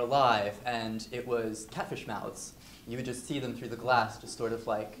that were alive, and it was catfish mouths. You would just see them through the glass, just sort of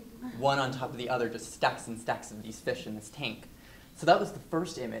like one on top of the other, just stacks and stacks of these fish in this tank. So that was the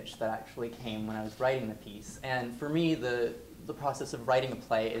first image that actually came when I was writing the piece. And for me, the process of writing a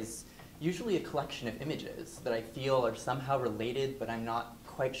play is usually a collection of images that I feel are somehow related, but I'm not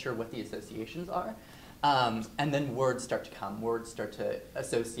quite sure what the associations are. And then words start to come. Words start to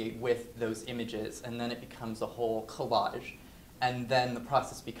associate with those images, and then it becomes a whole collage. And then the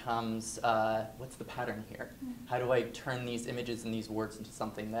process becomes, what's the pattern here? How do I turn these images and these words into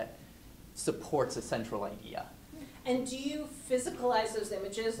something that supports a central idea? And do you physicalize those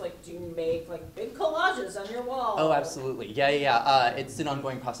images? Like, do you make like big collages on your wall? Oh, absolutely. Yeah. It's an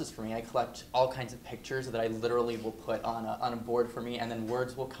ongoing process for me. I collect all kinds of pictures that I literally will put on a board for me, and then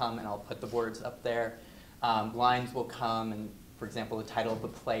words will come, and I'll put the words up there. Lines will come, and for example, the title of the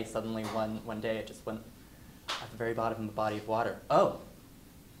play, suddenly one day it just went at the very bottom of the body of water. Oh,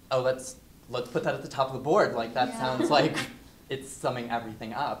 let's put that at the top of the board. Like, that sounds like it's summing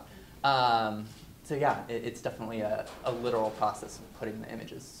everything up. So yeah, it's definitely a literal process of putting the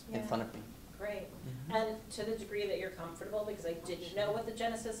images in front of me. Great. And to the degree that you're comfortable, because I didn't know what the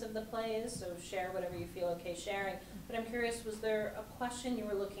genesis of the play is, so share whatever you feel okay sharing. But I'm curious, was there a question you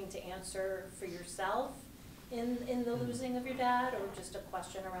were looking to answer for yourself in the losing of your dad, or just a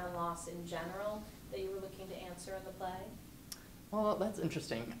question around loss in general that you were looking to answer in the play? Well, that's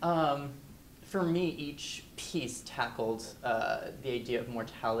interesting. For me, each piece tackled the idea of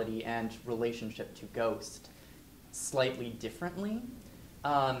mortality and relationship to ghost slightly differently.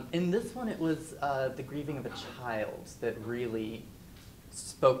 In this one, it was the grieving of a child that really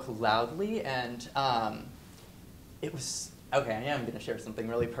spoke loudly, and it was, okay, I am going to share something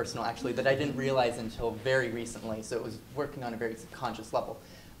really personal, actually, that I didn't realize until very recently, so it was working on a very subconscious level.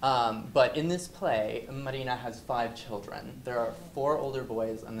 But in this play, Marina has 5 children. There are 4 older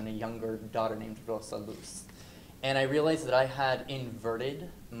boys and then a younger daughter named Rosa Luz. And I realized that I had inverted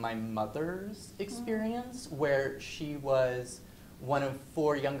my mother's experience, where she was one of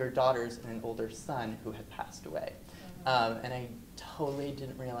 4 younger daughters and an older son who had passed away. And I totally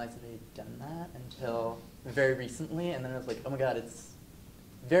didn't realize that I had done that until very recently. And then I was like, oh my God, it's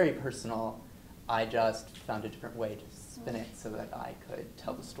very personal. I just found a different way to spin it so that I could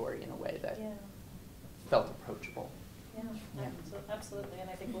tell the story in a way that felt approachable. Yeah, absolutely, and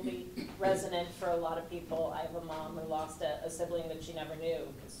I think will be resonant for a lot of people. I have a mom who lost a sibling that she never knew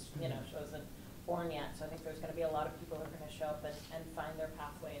because she wasn't born yet. So I think there's going to be a lot of people who are going to show up and find their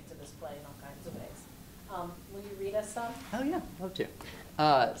pathway into this play in all kinds of ways. Will you read us some? Oh yeah, love to.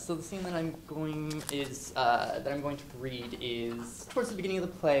 So the scene that I'm going to read is towards the beginning of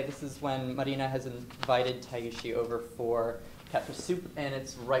the play. This is when Marina has invited Taishi over for catfish soup, and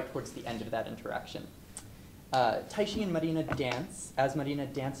it's right towards the end of that interaction. Taishi and Marina dance. As Marina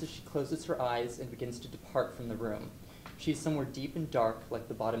dances, she closes her eyes and begins to depart from the room. She's somewhere deep and dark, like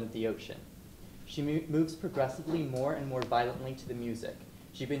the bottom of the ocean. She moves progressively more and more violently to the music.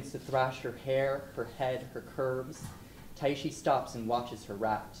 She begins to thrash her hair, her head, her curves. Taishi stops and watches her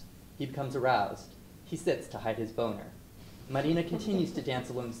rapt. He becomes aroused. He sits to hide his boner. Marina continues to dance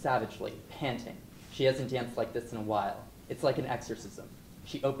alone savagely, panting. She hasn't danced like this in a while. It's like an exorcism.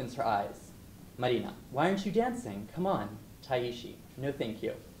 She opens her eyes. Marina, why aren't you dancing? Come on. Taishi, no thank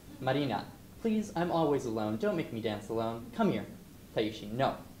you. Marina, please, I'm always alone. Don't make me dance alone. Come here. Taishi,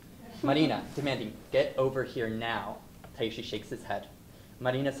 no. Marina, demanding, get over here now. Taishi shakes his head.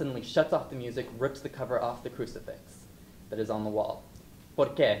 Marina suddenly shuts off the music, rips the cover off the crucifix that is on the wall. ¿Por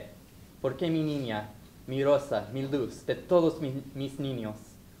qué? ¿Por qué mi niña, mi rosa, mi luz, de todos mis niños?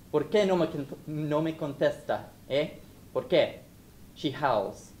 ¿Por qué no me contesta, eh? ¿Por qué? She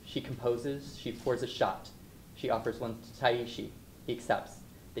howls. She composes. She pours a shot. She offers one to Taishi. He accepts.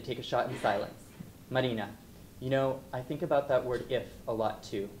 They take a shot in silence. Marina, you know, I think about that word if a lot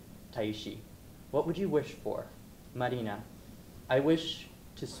too. Taishi, what would you wish for? Marina, I wish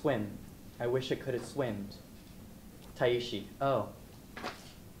to swim. I wish I could have swimmed. Taishi, oh.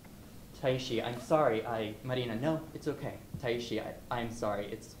 Taishi, I'm sorry, Marina, no, it's okay. Taishi, I'm sorry,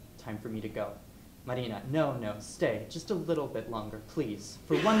 it's time for me to go. Marina, no, stay, just a little bit longer, please.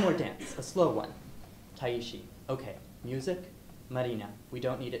 For one more dance, a slow one. Taishi, okay. Music? Marina, we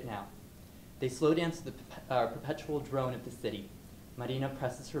don't need it now. They slow dance to the perpetual drone of the city. Marina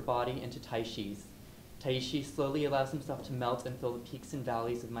presses her body into Taishi's. Taishi slowly allows himself to melt and fill the peaks and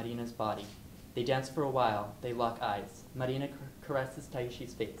valleys of Marina's body. They dance for a while. They lock eyes. Marina caresses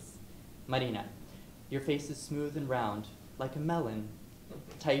Taishi's face. Marina, your face is smooth and round, like a melon.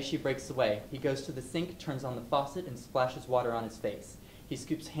 Taishi breaks away. He goes to the sink, turns on the faucet, and splashes water on his face. He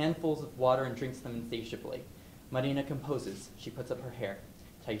scoops handfuls of water and drinks them insatiably. Marina composes. She puts up her hair.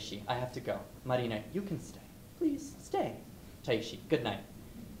 Taishi, I have to go. Marina, you can stay. Please, stay. Taishi, good night.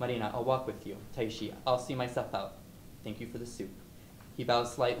 Marina, I'll walk with you. Taishi, I'll see myself out. Thank you for the soup. He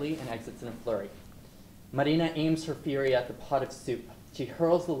bows slightly and exits in a flurry. Marina aims her fury at the pot of soup. She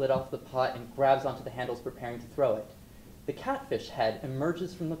hurls the lid off the pot and grabs onto the handles, preparing to throw it. The catfish head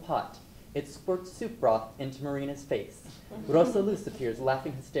emerges from the pot. It squirts soup broth into Marina's face. Rosa Luz appears,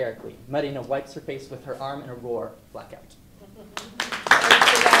 laughing hysterically. Marina wipes her face with her arm in a roar. Blackout.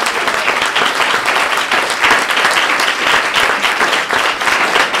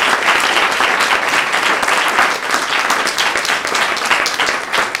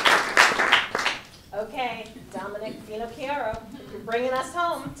 bringing us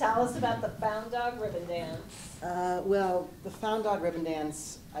home, tell us about the Found Dog Ribbon Dance. Well, the Found Dog Ribbon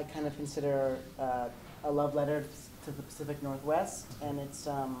Dance I kind of consider a love letter to the Pacific Northwest, and it's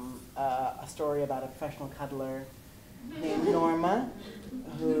a story about a professional cuddler named Norma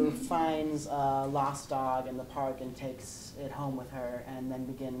who finds a lost dog in the park and takes it home with her, and then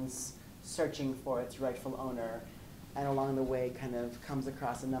begins searching for its rightful owner, and along the way kind of comes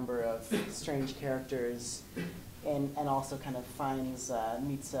across a number of strange characters, and also kind of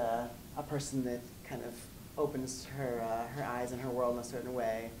meets a person that kind of opens her eyes and her world in a certain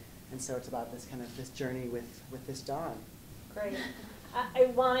way. And so it's about this journey with this dog. Great. I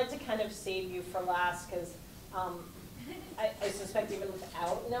wanted to kind of save you for last because I suspect even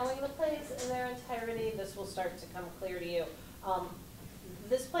without knowing the plays in their entirety, this will start to come clear to you.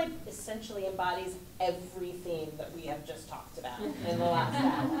 This play essentially embodies every theme that we have just talked about in the last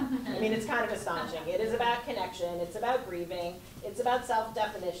hour. I mean, it's kind of astonishing. It is about connection, it's about grieving, it's about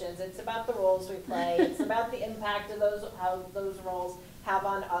self-definitions, it's about the roles we play, it's about the impact of how those roles have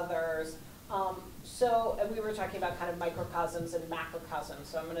on others. And we were talking about kind of microcosms and macrocosms,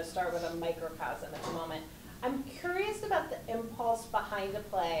 so I'm going to start with a microcosm at the moment. I'm curious about the impulse behind the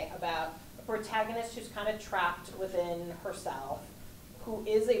play about a protagonist who's kind of trapped within herself, who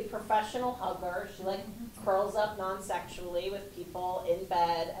is a professional hugger. She curls up non-sexually with people in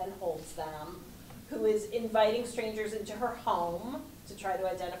bed and holds them, who is inviting strangers into her home to try to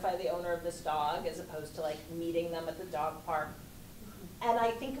identify the owner of this dog as opposed to meeting them at the dog park. And I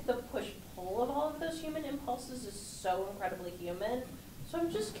think the push-pull of all of those human impulses is so incredibly human. So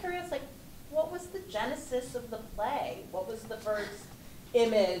I'm just curious, what was the genesis of the play? What was the first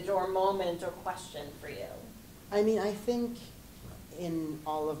image or moment or question for you? I mean, I think in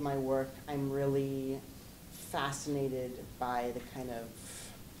all of my work, I'm really fascinated by the kind of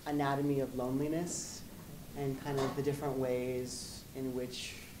anatomy of loneliness and kind of the different ways in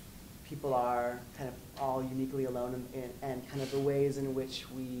which people are kind of all uniquely alone, and kind of the ways in which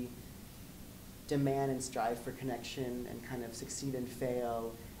we demand and strive for connection and kind of succeed and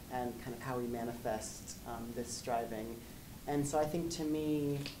fail, and kind of how we manifest this striving. And so I think, to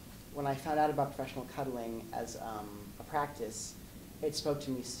me, when I found out about professional cuddling as a practice, it spoke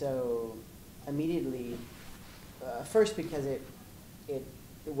to me so immediately, first because it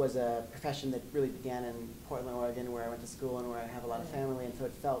was a profession that really began in Portland, Oregon, where I went to school and where I have a lot of family, and so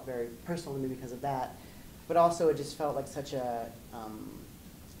it felt very personal to me because of that. But also it just felt like such a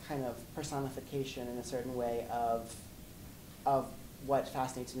kind of personification in a certain way of what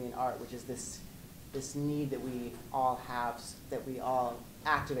fascinates me in art, which is this need that we all have, that we all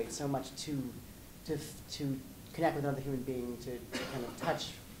activate so much to connect with another human being, to kind of touch,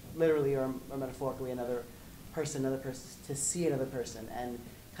 literally or metaphorically, another person, to see another person, and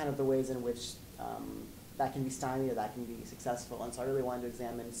kind of the ways in which that can be stymied or that can be successful. And so I really wanted to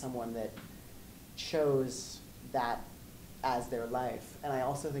examine someone that chose that as their life. And I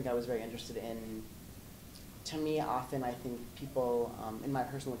also think I was very interested in, to me, often I think people, in my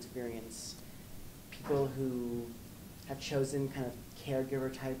personal experience, people who have chosen kind of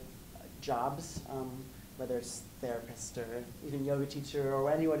caregiver type jobs, whether it's therapist or even yoga teacher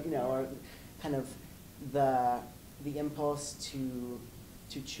or anyone, or kind of the impulse to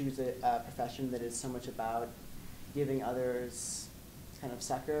choose a profession that is so much about giving others kind of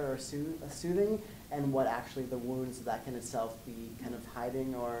succor or soothing, and what actually the wounds that can itself be kind of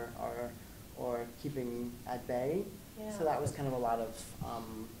hiding or keeping at bay. Yeah. So that was kind of a lot of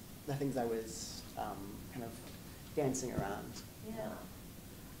the things I was kind of dancing around. Yeah.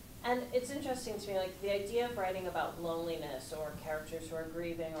 And it's interesting to me, the idea of writing about loneliness or characters who are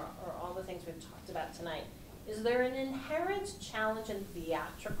grieving or all the things we've talked about tonight. Is there an inherent challenge in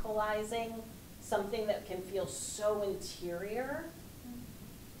theatricalizing something that can feel so interior?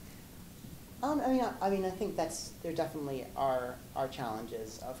 I mean, I think there definitely are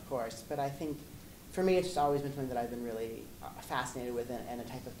challenges, of course, but I think for me, it's just always been something that I've been really fascinated with, and a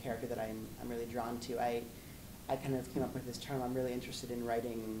type of character that I'm really drawn to. I kind of came up with this term. I'm really interested in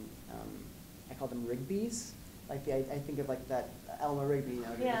writing, I call them Rigby's. I think of that Eleanor Rigby,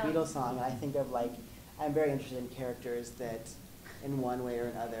 the Beatles song, and I think of I'm very interested in characters that in one way or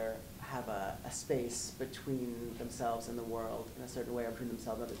another have a space between themselves and the world in a certain way, or between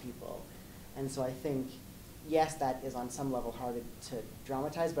themselves and other people. And so I think, yes, that is on some level hard to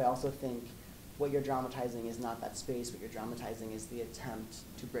dramatize, but I also think what you're dramatizing is not that space. What you're dramatizing is the attempt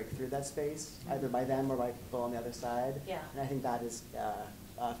to break through that space, either by them or by people on the other side. Yeah. And I think that is,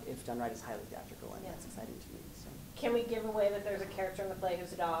 if done right, is highly theatrical, and that's exciting to me. So. can we give away that there's a character in the play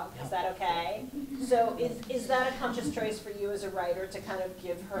who's a dog? Is that okay? So is that a conscious choice for you as a writer to kind of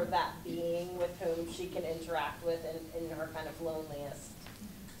give her that being with whom she can interact with in her kind of loneliest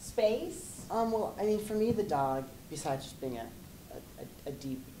space? Well, I mean, for me, the dog, besides just being a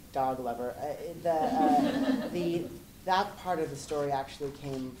deep dog lover, that part of the story actually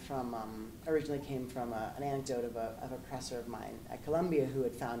originally came from an anecdote of a professor of mine at Columbia who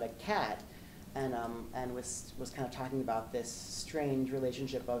had found a cat and was kind of talking about this strange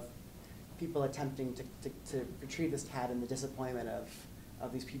relationship of people attempting to retrieve this cat and the disappointment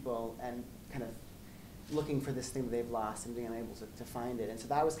of these people and kind of looking for this thing that they've lost and being unable to find it. And so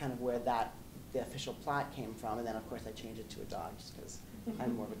that was kind of where the official plot came from. And then, of course, I changed it to a dog just because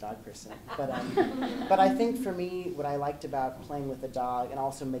I'm more of a dog person. But I think for me, what I liked about playing with the dog and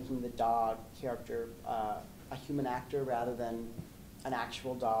also making the dog character a human actor rather than an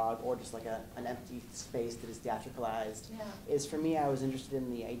actual dog or just like an empty space that is theatricalized is, for me, I was interested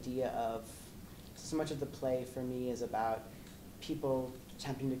in the idea of so much of the play for me is about people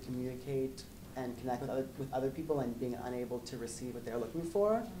attempting to communicate and connect with other people and being unable to receive what they're looking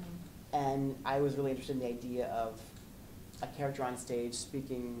for. And I was really interested in the idea of a character on stage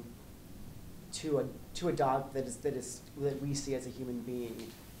speaking to a dog that we see as a human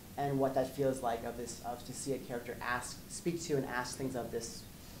being, and what that feels like to see a character speak to and ask things of this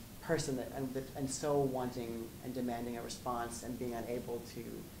person and so wanting and demanding a response and being unable to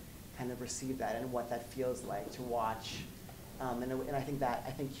kind of receive that, and what that feels like to watch. And I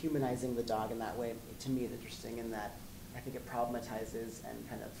think humanizing the dog in that way, to me, is interesting in that I think it problematizes and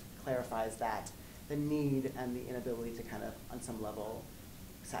kind of clarifies the need and the inability to kind of, on some level,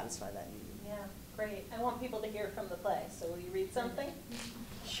 satisfy that need. Yeah, great. I want people to hear from the play, so will you read something?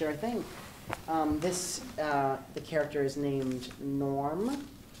 Sure thing. The character is named Norm,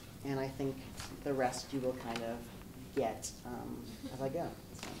 and I think the rest you will kind of get as I go.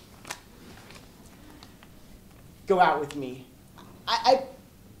 So. Go out with me.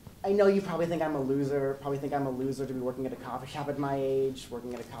 I know you probably think I'm a loser, to be working at a coffee shop at my age,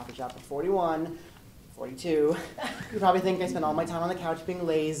 working at a coffee shop at 41, 42. You probably think I spend all my time on the couch being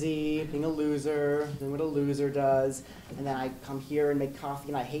lazy, being a loser, doing what a loser does, and then I come here and make coffee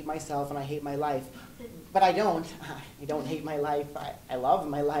and I hate myself and I hate my life. But I don't. I don't hate my life. I love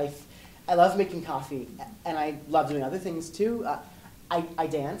my life. I love making coffee, and I love doing other things too. I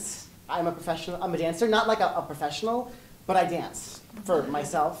dance. I'm a professional. I'm a dancer, not like a professional, but I dance for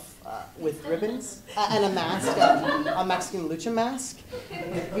myself with ribbons and a mask, a Mexican lucha mask,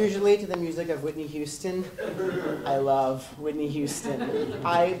 usually to the music of Whitney Houston. I love Whitney Houston.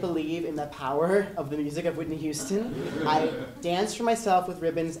 I believe in the power of the music of Whitney Houston. I dance for myself with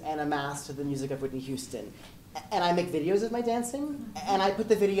ribbons and a mask to the music of Whitney Houston. And I make videos of my dancing, and I put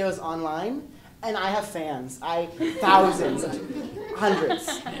the videos online, and I have fans. Thousands, hundreds.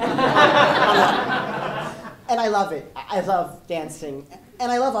 And I love it. I love dancing.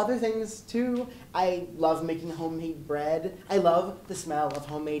 And I love other things, too. I love making homemade bread. I love the smell of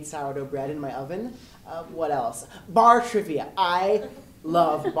homemade sourdough bread in my oven. What else? Bar trivia. I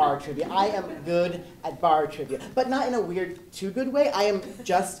love bar trivia. I am good at bar trivia. But not in a weird, too good way. I am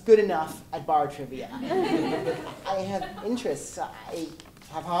just good enough at bar trivia. I have interests. I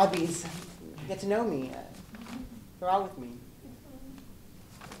have hobbies. Get to know me. Go out with me.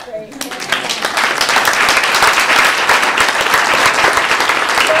 Great.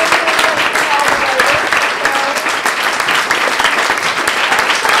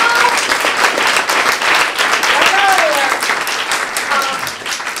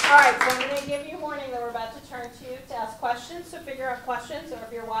 So figure out questions, or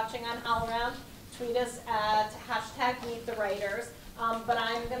if you're watching on HowlRound, tweet us at #MeetTheWriters. But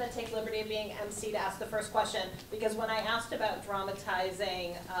I'm going to take liberty of being MC to ask the first question, because when I asked about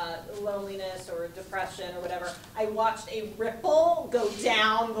dramatizing loneliness or depression or whatever, I watched a ripple go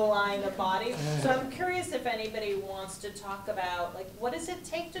down the line of bodies. So I'm curious if anybody wants to talk about, like, what does it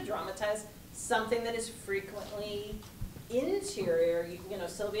take to dramatize something that is frequently interior? You know,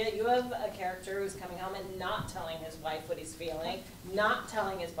 Sylvia, you have a character who's coming home and not telling his wife what he's feeling, not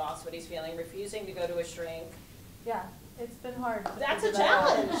telling his boss what he's feeling, refusing to go to a shrink. Yeah, it's been hard. That's a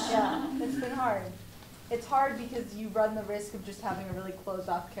challenge. Yeah, it's been hard. It's hard because you run the risk of just having a really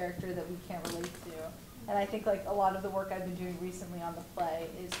closed-off character that we can't relate to. And I think like a lot of the work I've been doing recently on the play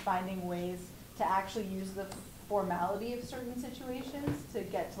is finding ways to actually use the formality of certain situations to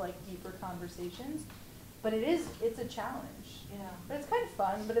get to like deeper conversations. but it's a challenge. Yeah. But it's kind of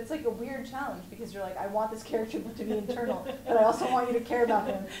fun, but it's like a weird challenge because you're like, I want this character to be internal, but I also want you to care about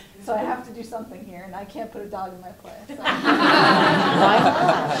him, so I have to do something here, and I can't put a dog in my play. So. Why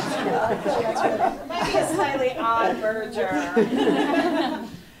not? Might be a slightly odd merger.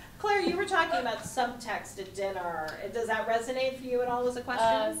 Claire, you were talking about subtext at dinner. Does that resonate for you at all as a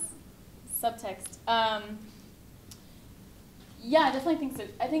question? Subtext. Yeah, I definitely think so.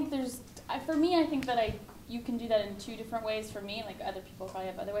 I think for me, I think that you can do that in two different ways for me, like other people probably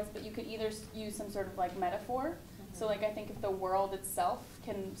have other ways, but you could either use some sort of like metaphor. Mm-hmm. So like I think if the world itself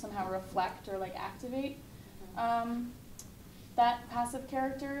can somehow reflect or like activate that passive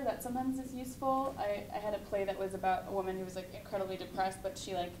character, that sometimes is useful. I had a play that was about a woman who was like incredibly depressed, but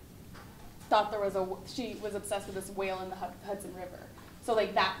she like thought she was obsessed with this whale in the Hudson River. So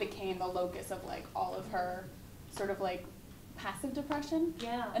like that became the locus of like all of her sort of like passive depression.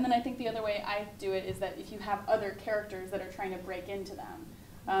 Yeah. And then I think the other way I do it is that if you have other characters that are trying to break into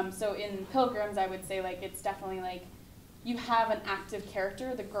them. So in Pilgrims, I would say like it's definitely like you have an active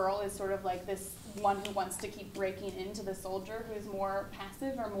character. The girl is sort of like this one who wants to keep breaking into the soldier who is more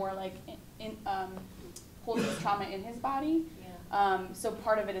passive or more like holds his trauma in his body. Yeah. So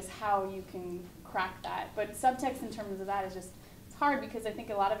part of it is how you can crack that. But subtext in terms of that is just, it's hard because I think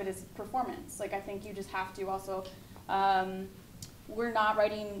a lot of it is performance. Like I think you just have to also, we're not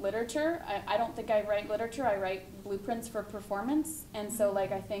writing literature. I don't think I write literature. I write blueprints for performance. And so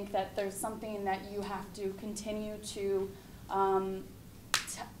like I think that there's something that you have to continue to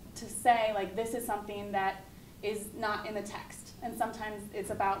say like this is something that is not in the text. And sometimes it's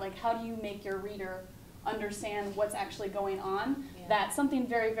about like how do you make your reader understand what's actually going on. Yeah. That something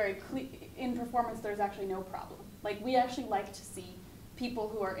very, very clear in performance there's actually no problem. Like we actually like to see people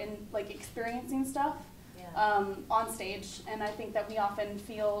who are in like experiencing stuff. Yeah. On stage, and I think that we often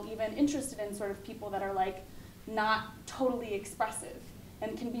feel even interested in sort of people that are like not totally expressive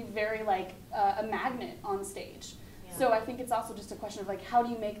and can be very like a magnet on stage. Yeah. So I think it's also just a question of like how do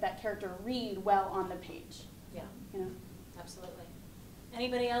you make that character read well on the page? Yeah, you know, absolutely.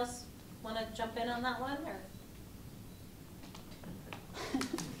 Anybody else want to jump in on that one, or?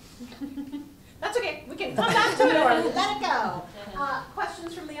 That's okay. We can come back to it or let it go.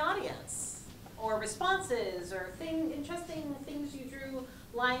 Questions from the audience? Or responses, or interesting things you drew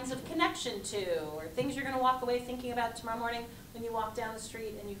lines of connection to, or things you're going to walk away thinking about tomorrow morning when you walk down the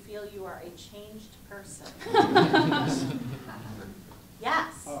street and you feel you are a changed person.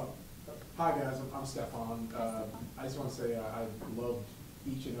 Yes. Hi guys, I'm Stefan. I just want to say I loved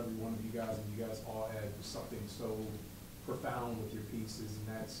each and every one of you guys, and you guys all had something so profound with your pieces,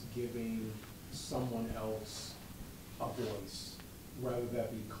 and that's giving someone else a voice. Whether that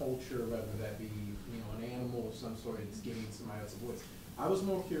be culture, whether that be an animal of some sort, it's giving somebody else a voice. I was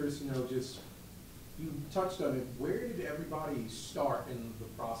more curious, just you touched on it. Where did everybody start in the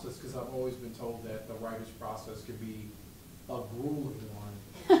process? Because I've always been told that the writer's process could be a grueling one.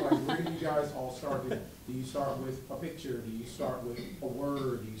 So like, where do you guys all start? Do you start with a picture? Do you start with a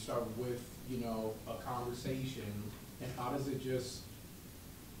word? Do you start with a conversation? And how does it just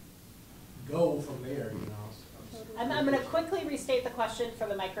go from there? I'm going to quickly restate the question for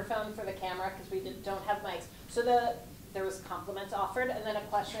the microphone for the camera because we don't have mics. So there was compliments offered, and then a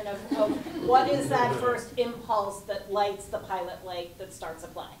question of what is that first impulse that lights the pilot light that starts a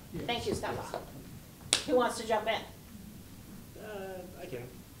play? Yes. Thank you, Stefan. Who wants to jump in? I can.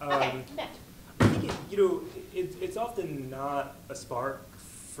 Okay, Nick. I think it's often not a spark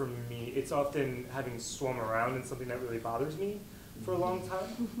for me. It's often having swum around in something that really bothers me for a long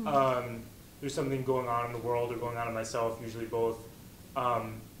time. There's something going on in the world or going on in myself, usually both,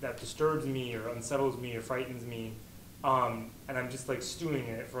 that disturbs me or unsettles me or frightens me, and I'm just like stewing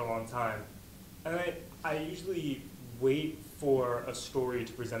in it for a long time. And I usually wait for a story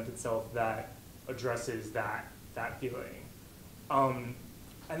to present itself that addresses that feeling. And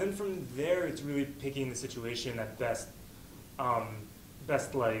then from there, it's really picking the situation that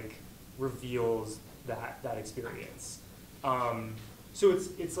best like reveals that experience. So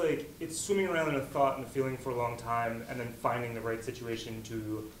it's like it's swimming around in a thought and a feeling for a long time, and then finding the right situation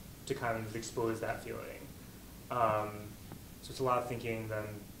to kind of expose that feeling. So it's a lot of thinking than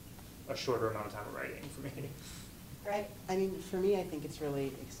a shorter amount of time of writing for me. Right. I mean, for me, I think it's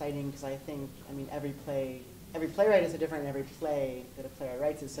really exciting because I think, every playwright is so different, and every play that a playwright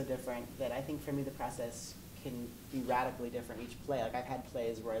writes is so different that I think for me the process can be radically different each play. Like I've had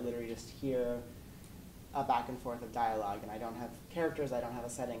plays where I literally just hear a back and forth of dialogue, and I don't have characters, I don't have a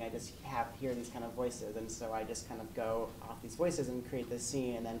setting, I just hear these kind of voices, and so I just kind of go off these voices and create this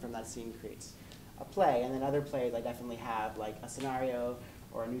scene, and then from that scene creates a play. And then other plays I definitely have like a scenario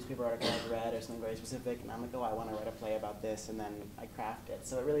or a newspaper article I've read or something very specific, and I'm like, oh, I want to write a play about this, and then I craft it.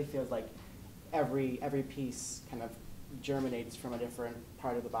 So it really feels like every piece kind of germinates from a different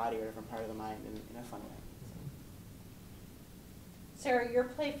part of the body or a different part of the mind in a fun way. Sarah, your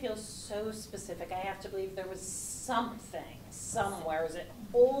play feels so specific. I have to believe there was something somewhere. Is it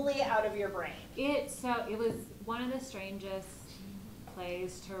wholly out of your brain? It was one of the strangest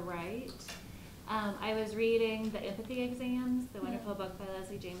plays to write. I was reading The Empathy Exams, the wonderful book by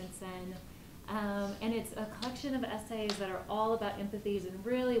Leslie Jamison, and it's a collection of essays that are all about empathies and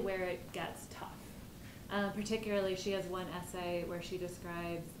really where it gets tough. Particularly, she has one essay where she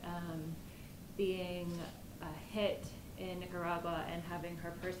describes being hit in Nicaragua and having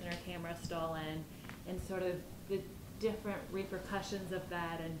her purse and her camera stolen, and sort of the different repercussions of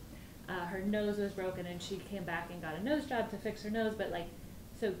that. And her nose was broken, and she came back and got a nose job to fix her nose, but like,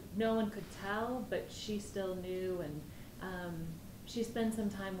 so no one could tell, but she still knew. And she spent some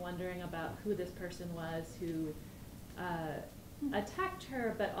time wondering about who this person was who attacked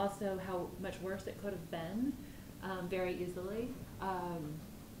her, but also how much worse it could have been very easily.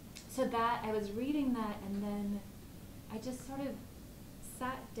 So that, I was reading that, and then I just sort of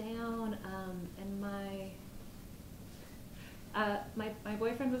sat down, and my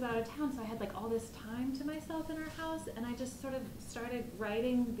boyfriend was out of town, so I had like all this time to myself in our house, and I just sort of started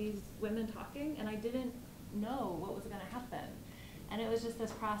writing these women talking, and I didn't know what was going to happen. And it was just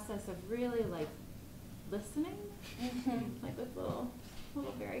this process of really like listening, like with little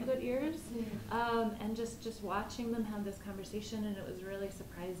very good ears, and just watching them have this conversation, and it was really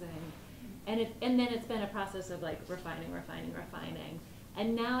surprising. And then it's been a process of like refining.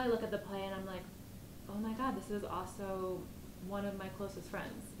 And now I look at the play and I'm like, oh my God, this is also one of my closest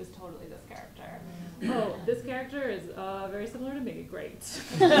friends is totally this character. Oh, this character is very similar to me, great.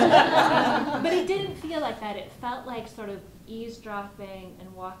 But it didn't feel like that. It felt like sort of eavesdropping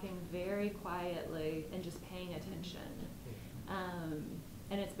and walking very quietly and just paying attention.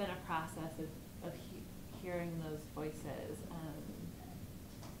 And it's been a process of hearing those voices.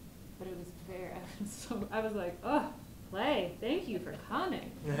 But it was I was like, oh, play, thank you for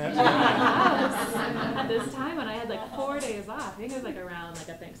coming to my house at this time when I had like 4 days off. I think it was like around like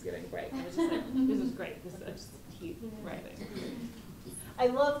a Thanksgiving break. I was just like, this is great. I just keep writing. I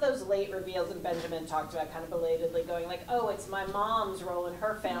love those late reveals, and Benjamin talked about kind of belatedly going like, oh, it's my mom's role in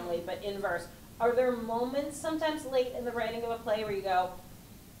her family, but inverse. Are there moments sometimes late in the writing of a play where you go,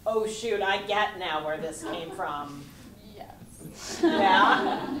 oh shoot, I get now where this came from? Yes.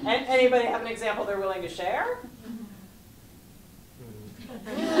 Yeah? And anybody have an example they're willing to share?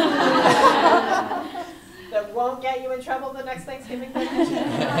 That won't get you in trouble the next Thanksgiving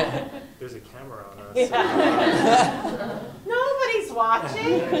dinner? There's a camera on us. Yeah. Nobody's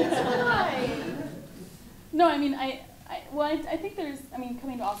watching. It's fine. No, I mean, I think there's, I mean,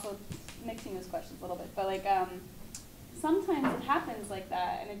 coming to also mixing those questions a little bit, but like, sometimes it happens like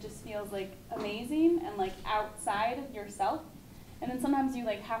that, and it just feels like amazing and like outside of yourself. And then sometimes you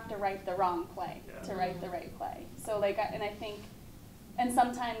like have to write the wrong play to write the right play. So like, and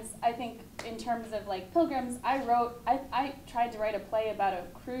sometimes I think in terms of like Pilgrims, I tried to write a play about a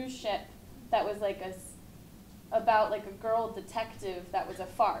cruise ship that was like about like a girl detective that was a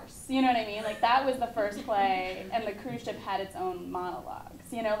farce. You know what I mean? Like that was the first play, and the cruise ship had its own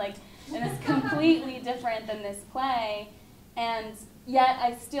monologues. You know, like, and it's completely different than this play. And yet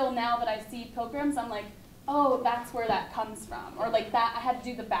I still, now that I see Pilgrims, I'm like, oh, that's where that comes from. Or like that, I had to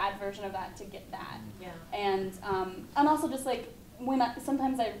do the bad version of that to get that. Yeah. And also just like,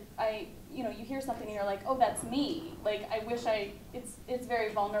 sometimes I you know, you hear something and you're like, oh, that's me. Like, I wish it's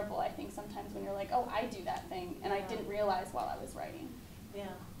very vulnerable, I think, sometimes when you're like, oh, I do that thing, and I didn't realize while I was writing. Yeah.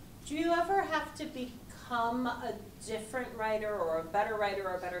 Do you ever have to become a different writer or a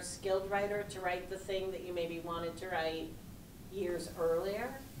better skilled writer to write the thing that you maybe wanted to write years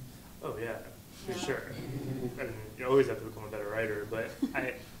earlier? Oh, yeah, for sure. And you always have to become a better writer, but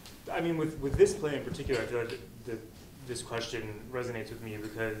I mean, with this play in particular, I feel like this question resonates with me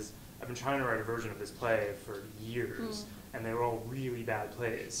because I've been trying to write a version of this play for years, and they were all really bad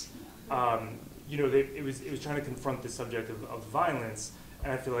plays. You know, it was trying to confront the subject of violence,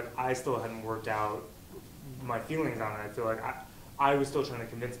 and I feel like I still hadn't worked out my feelings on it. I feel like I was still trying to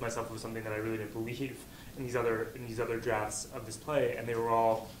convince myself of something that I really didn't believe in these other drafts of this play, and they were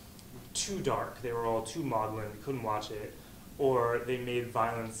all too dark. They were all too maudlin. Couldn't watch it, or they made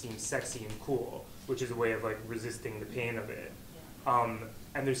violence seem sexy and cool, which is a way of like resisting the pain of it.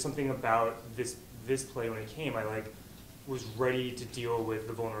 And there's something about this play when it came, I like was ready to deal with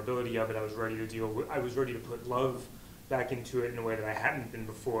the vulnerability of it. I was ready to put love back into it in a way that I hadn't been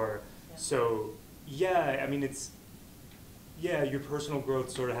before. Yeah. So yeah, I mean, yeah, your personal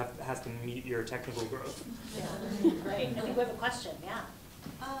growth sort of has to meet your technical growth. Yeah, great. I think we have a question, yeah.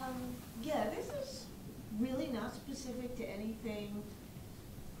 Yeah, this is really not specific to anything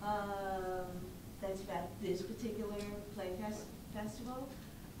that's about this particular festival.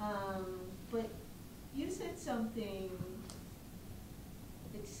 But you said something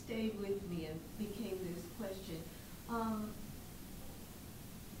that stayed with me and became this question.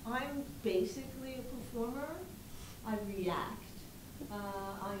 I'm basically a performer. I react.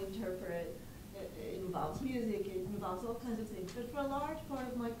 I interpret. It involves music. It involves all kinds of things. But for a large part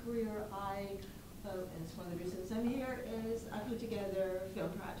of my career, and it's one of the reasons I'm here, is I put together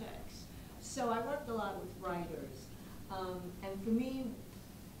film projects. So I worked a lot with writers. And for me,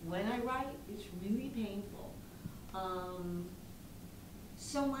 when I write, it's really painful.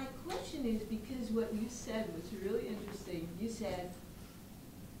 So my question is, because what you said was really interesting, you said,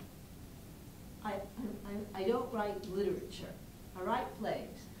 I don't write literature, I write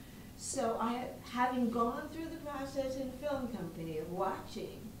plays. So having gone through the process in a film company of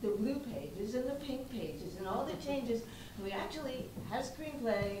watching the blue pages and the pink pages and all the changes, and we actually had a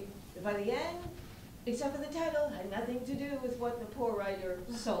screenplay that by the end, except for the title, had nothing to do with what the poor writer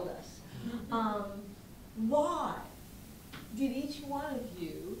sold us. Why did each one of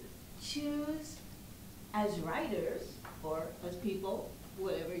you choose as writers, or as people,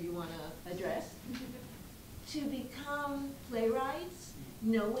 whatever you want to address, to become playwrights,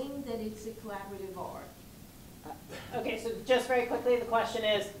 knowing that it's a collaborative art? Okay, so just very quickly, the question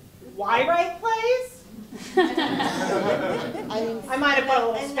is, why write plays? I might have put a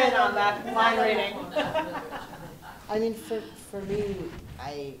little spin on that line reading. I mean, for me,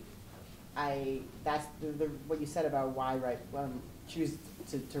 that's what you said about why choose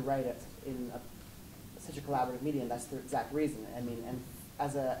to write it in such a collaborative medium. That's the exact reason. I mean, and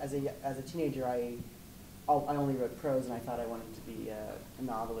as a teenager, I only wrote prose, and I thought I wanted to be a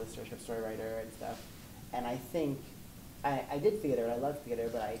novelist or a short story writer and stuff. And I think I did theater, and I loved theater,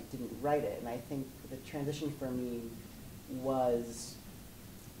 but I didn't write it. And I think the transition for me was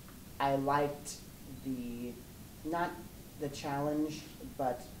I liked not the challenge,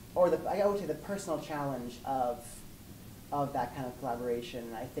 I would say the personal challenge of that kind of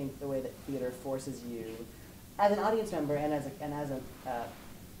collaboration. I think the way that theater forces you, as an audience member and as a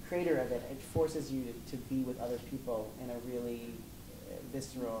creator of it, it forces you to be with other people in a really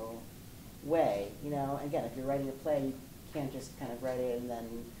visceral way. You know, again, if you're writing a play, you can't just kind of write it and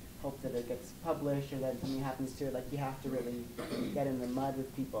then hope that it gets published or that something happens to it. Like, you have to really get in the mud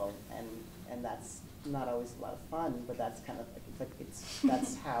with people, and that's not always a lot of fun, but that's kind of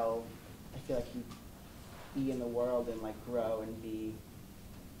that's how I feel like you be in the world and like grow and be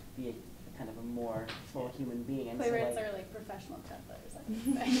a kind of a more full human being. And Playwrights so, are like professional templates.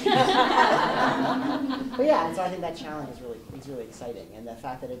 But yeah, and so I think that challenge is really exciting, and the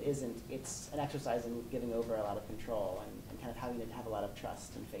fact that it's an exercise in giving over a lot of control and kind of having to have a lot of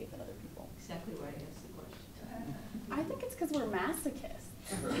trust and faith in other people. Exactly why I asked the question. I think it's because we're masochists.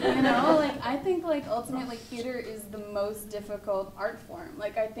 You know, like, I think, like, ultimately theater is the most difficult art form.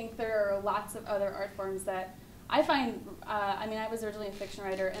 Like, I think there are lots of other art forms that I find, I mean, I was originally a fiction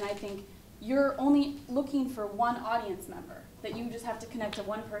writer, and I think you're only looking for one audience member, that you just have to connect to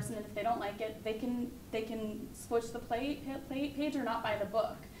one person, and if they don't like it, they can switch the play page or not buy the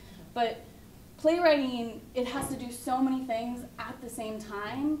book. But playwriting, it has to do so many things at the same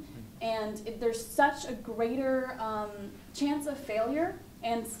time, and there's such a greater chance of failure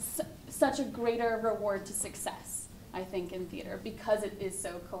and such a greater reward to success, I think, in theater, because it is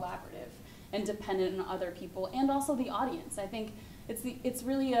so collaborative and dependent on other people and also the audience. I think it's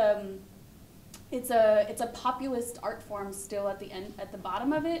really it's a populist art form still at the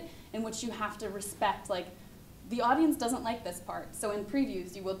bottom of it, in which you have to respect, like, the audience doesn't like this part, so in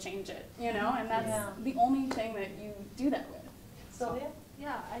previews you will change it, you know, and that's the only thing that you do that with. Sylvia?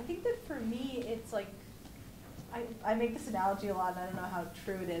 Yeah, I think that for me, it's like, I make this analogy a lot, and I don't know how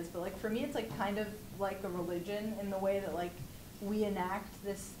true it is, but like for me, it's like kind of like a religion in the way that like we enact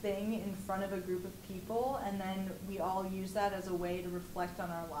this thing in front of a group of people, and then we all use that as a way to reflect on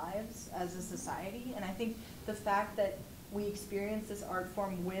our lives as a society. And I think the fact that we experience this art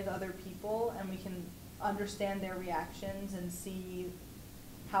form with other people, and we can understand their reactions and see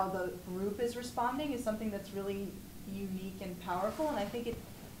how the group is responding, is something that's really unique and powerful. And I think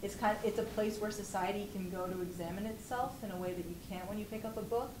it's a place where society can go to examine itself in a way that you can't when you pick up a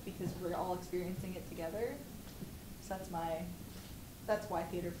book, because we're all experiencing it together. So that's why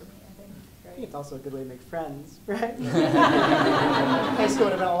theater for me, I think. I think it's also a good way to make friends, right? High school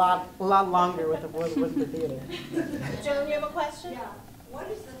would have been a lot longer with the theater. Joan, you have a question? Yeah. What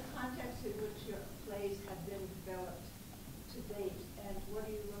is the context in which your plays have been developed to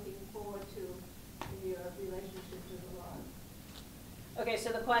Okay,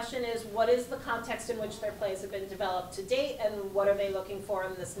 so the question is, what is the context in which their plays have been developed to date, and what are they looking for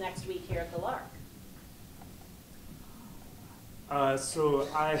in this next week here at the Lark? So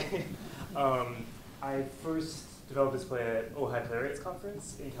I first developed this play at Ojai Playwrights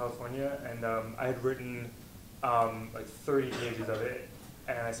conference in California, and I had written like 30 pages of it,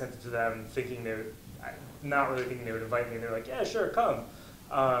 and I sent it to them thinking they would, not really thinking they would invite me, and they're like, yeah, sure, come.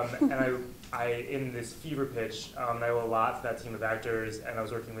 And I in this fever pitch, I owe a lot to that team of actors, and I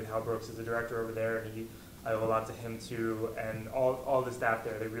was working with Hal Brooks as the director over there, and I owe a lot to him too, and all the staff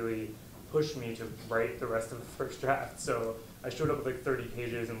there, they really pushed me to write the rest of the first draft. So I showed up with like 30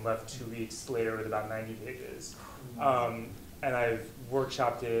 pages and left 2 weeks later with about 90 pages. And I've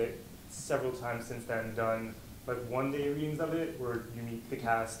workshopped it several times since then, done like one-day readings of it, where you meet the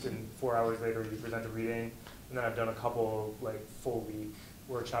cast and 4 hours later you present a reading, and then I've done a couple like full-week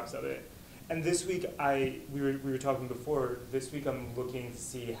workshops of it. And this week, we were talking before, this week I'm looking to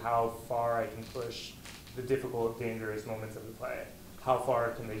see how far I can push the difficult, dangerous moments of the play. How far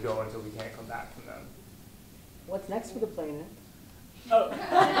can they go until we can't come back from them? What's next for the play, Nick? Oh.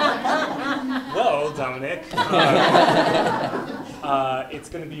 Well, Dominic, it's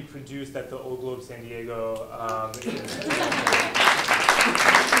going to be produced at the Old Globe San Diego.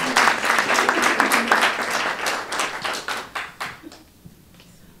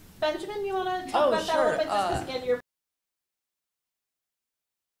 Benjamin, you want to talk about that a little bit? Just because, again,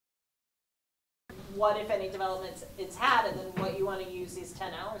 what, if any, developments it's had, and then what you want to use these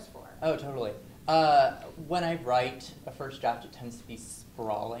 10 hours for. Oh, totally. When I write a first draft, it tends to be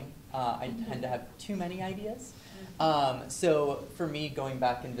sprawling. I tend to have too many ideas. So for me, going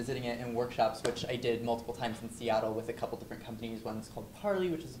back and visiting it in workshops, which I did multiple times in Seattle with a couple different companies. One's called Parley,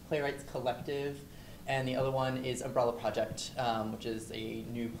 which is a Playwrights collective, and the other one is Umbrella Project, which is a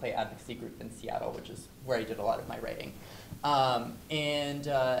new play advocacy group in Seattle, which is where I did a lot of my writing.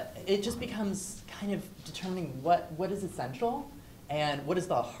 It just becomes kind of determining what is essential and what is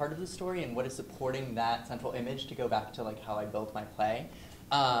the heart of the story and what is supporting that central image, to go back to like how I built my play.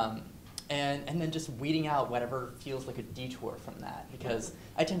 And then just weeding out whatever feels like a detour from that, because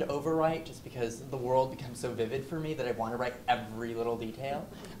I tend to overwrite just because the world becomes so vivid for me that I want to write every little detail.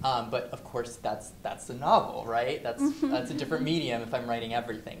 But of course, that's a novel, right? That's a different medium if I'm writing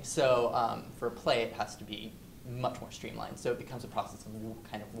everything. So for a play, it has to be much more streamlined. So it becomes a process of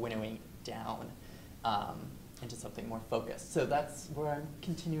kind of winnowing down into something more focused. So that's where I'm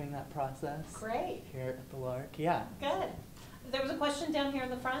continuing that process. Great. Here at the Lark, yeah. Good. There was a question down here in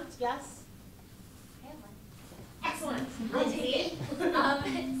the front, yes? Excellent. I'll take it.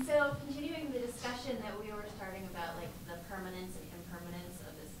 So continuing the discussion that we were starting about, like the permanence and impermanence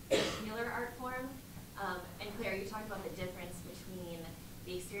of this particular art form, and Claire, you talked about the difference between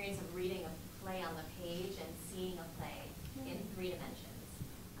the experience of reading a play on the page and seeing a play in 3 dimensions,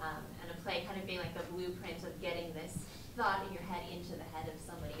 and a play kind of being like the blueprint of getting this thought in your head into the head of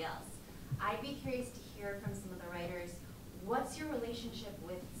somebody else. I'd be curious to hear from some of the writers, what's your relationship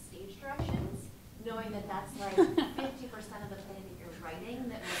with stage directions? Knowing that that's like 50% of the play that you're writing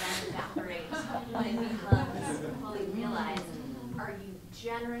that will then evaporate when it becomes fully realized. Are you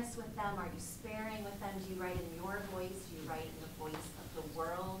generous with them? Are you sparing with them? Do you write in your voice? Do you write in the voice of the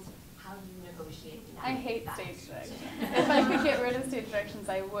world? How do you negotiate that? I hate stage directions. If I could get rid of stage directions,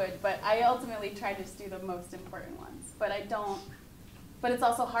 I would, but I ultimately try to just do the most important ones. But I don't. But it's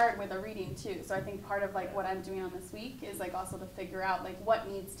also hard with a reading too. So I think part of like what I'm doing on this week is like also to figure out like what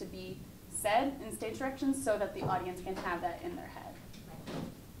needs to be said in stage directions so that the audience can have that in their head.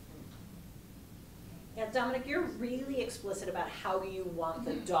 Yeah, Dominic, you're really explicit about how you want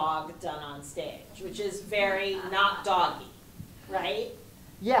the dog done on stage, which is very not doggy, right?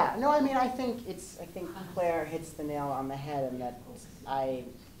 Yeah, no, I mean, I think Claire hits the nail on the head, and that I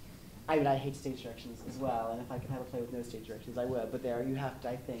hate stage directions as well, and if I could have a play with no stage directions, I would, but there you have to,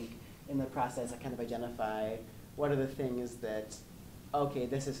 I think, in the process, I kind of identify what are the things that, okay,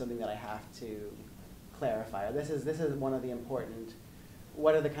 this is something that I have to clarify, or this is one of the important,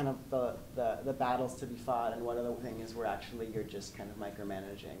 what are the kind of the battles to be fought, and what are the things where actually you're just kind of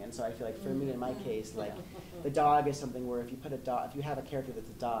micromanaging. And so I feel like for me, in my case, like the dog is something where if you have a character that's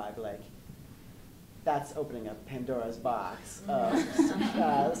a dog, like that's opening up Pandora's box.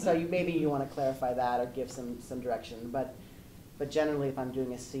 So maybe you want to clarify that or give some direction, but generally if I'm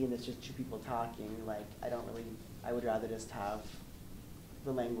doing a scene that's just 2 people talking, like I would rather just have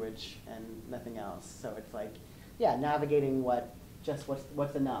the language and nothing else. So it's like, yeah, navigating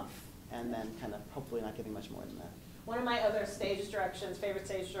what's enough, and then kind of hopefully not giving much more than that. One of my other favorite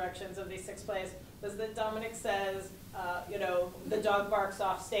stage directions of these 6 plays was that Dominic says, you know, the dog barks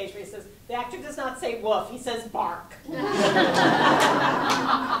off stage where he says, the actor does not say woof, he says bark.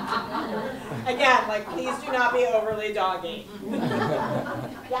 Again, like, please do not be overly doggy.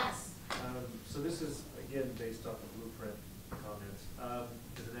 Yes? So this is, again, based off of Blueprint comments.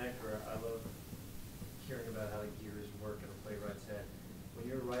 As an actor, I love hearing about how the gears work in a playwright's head. When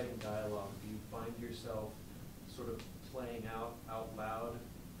you're writing dialogue, do you find yourself sort of playing out loud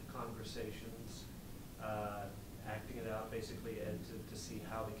the conversations, acting it out basically, and to see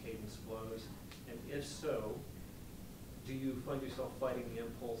how the cadence flows? And if so, do you find yourself fighting the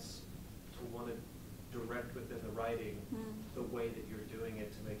impulse to want to direct within the writing the way that you're doing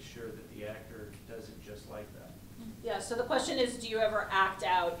it to make sure that the actor does it just like that? Yeah, so the question is, do you ever act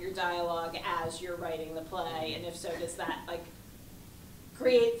out your dialogue as you're writing the play? And if so, does that like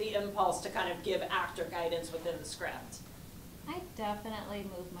create the impulse to kind of give actor guidance within the script? I definitely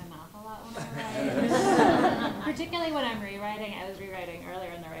move my mouth a lot when I write. Particularly when I'm rewriting. I was rewriting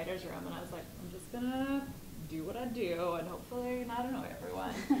earlier in the writer's room and I was like, I'm just gonna do what I do and hopefully not annoy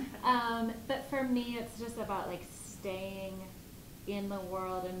everyone. But for me, it's just about like staying in the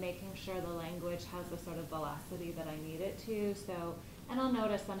world and making sure the language has the sort of velocity that I need it to. So, and I'll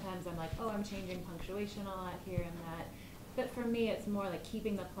notice sometimes I'm like, oh, I'm changing punctuation a lot here and that. But for me, it's more like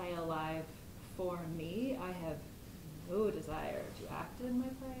keeping the play alive for me. I have no desire to act in my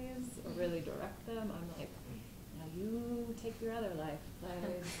plays or really direct them. I'm like, now you take your other life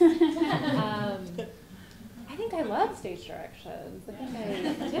plays. I think I love stage directions. I think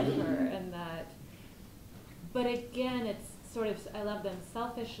I differ in that. But again, it's sort of, I love them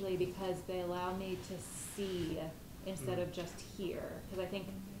selfishly because they allow me to see instead of just hear. Because I think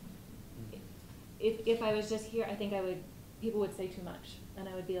if I was just here, I think people would say too much. And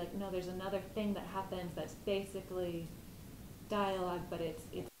I would be like, no, there's another thing that happens that's basically dialogue, but it's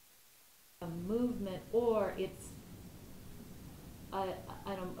a movement or it's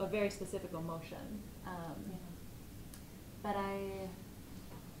a very specific emotion. But I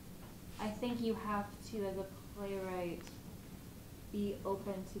think you have to, as a playwright, be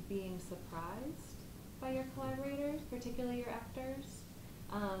open to being surprised by your collaborators, particularly your actors.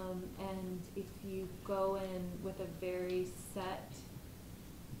 And if you go in with a very set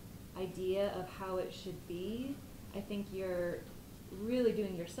idea of how it should be, I think you're really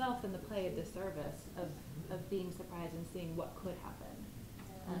doing yourself and the play a disservice of being surprised and seeing what could happen.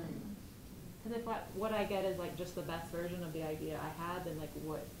 Because if what I get is like just the best version of the idea I had, then like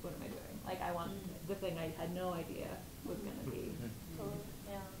what am I doing? Like I want the thing I had no idea was going to be.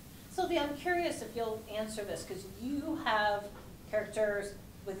 Yeah. Sylvia, I'm curious if you'll answer this because you have characters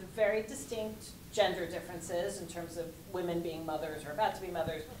with very distinct gender differences in terms of women being mothers or about to be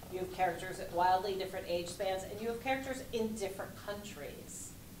mothers. You have characters at wildly different age spans, and you have characters in different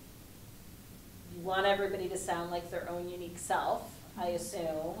countries. You want everybody to sound like their own unique self, I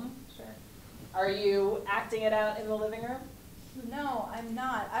assume. Sure. Are you acting it out in the living room? No, I'm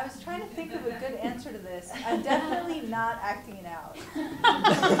not. I was trying to think of a good answer to this. I'm definitely not acting it out.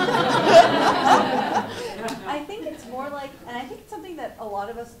 I think it's more like, and I think it's something that a lot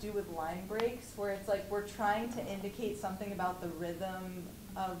of us do with line breaks, where it's like we're trying to indicate something about the rhythm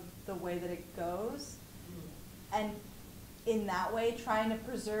of the way that it goes. And in that way, trying to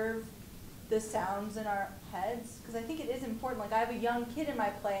preserve the sounds in our heads, because I think it is important. Like I have a young kid in my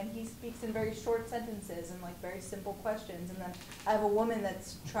play and he speaks in very short sentences and like very simple questions, and then I have a woman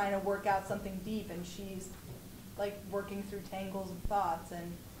that's trying to work out something deep and she's like working through tangles of thoughts,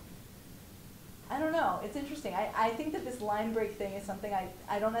 and I don't know, it's interesting. I think that this line break thing is something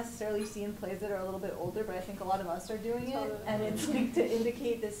I don't necessarily see in plays that are a little bit older, but I think a lot of us are doing it, and it's like to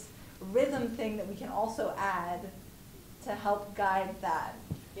indicate this rhythm thing that we can also add to help guide that.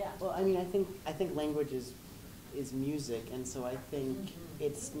 Yeah. Well, I mean, I think language is music, and so I think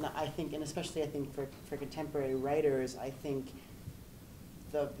it's not. I think, and especially I think for contemporary writers, I think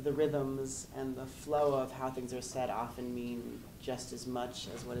the rhythms and the flow of how things are said often mean just as much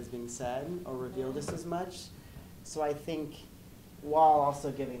as what is being said, or reveal just as much. So I think, while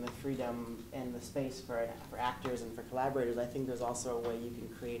also giving the freedom and the space for actors and for collaborators, I think there's also a way you can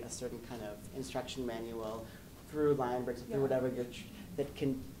create a certain kind of instruction manual through line breaks, through whatever that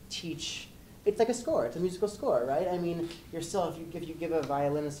can teach. It's like a score. It's a musical score, right? I mean, you're still, if you give a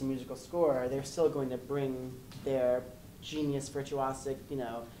violinist a musical score, they're still going to bring their genius, virtuosic,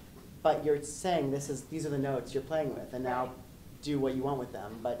 but you're saying these are the notes you're playing with, and now do what you want with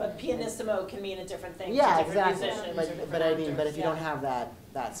them. But pianissimo can mean a different thing yeah, to different exactly. musicians. But I mean, but if you don't have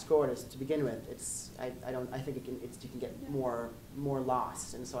that score to begin with, I think you can get more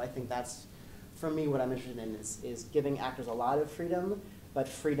lost. And so I think that's, for me, what I'm interested in is giving actors a lot of freedom, but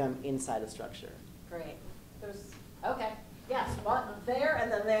freedom inside a structure. Great. There's Okay, yes, one there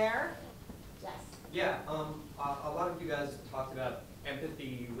and then there. Yes. Yeah, a lot of you guys talked about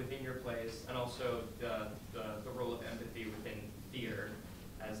empathy within your plays and also the role of empathy within theater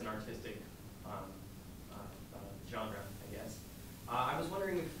as an artistic genre, I guess. I was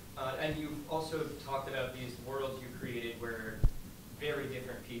wondering if, and you've also talked about these worlds you created where very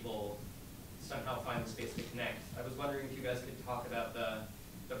different people somehow find the space to connect. I was wondering if you guys could talk about the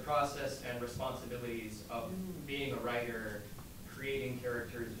process and responsibilities of being a writer, creating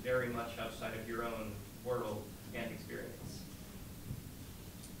characters very much outside of your own world and experience.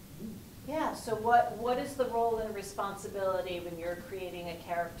 Yeah, so what is the role and responsibility when you're creating a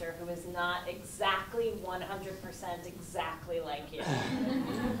character who is not exactly 100% exactly like you?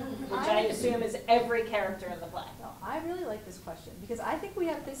 Which I assume is every character in the play. No, I really like this question because I think we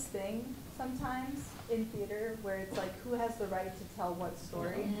have this thing sometimes in theater where it's like, who has the right to tell what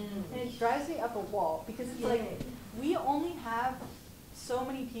story? And it drives me up a wall because it's like, we only have so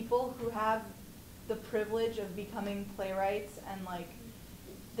many people who have the privilege of becoming playwrights, and like,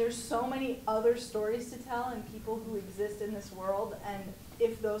 there's so many other stories to tell and people who exist in this world, and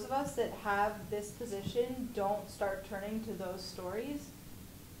if those of us that have this position don't start turning to those stories,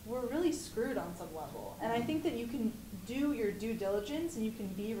 we're really screwed on some level. And I think that you can do your due diligence and you can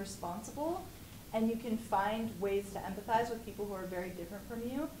be responsible and you can find ways to empathize with people who are very different from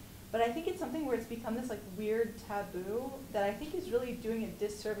you. But I think it's something where it's become this like weird taboo that I think is really doing a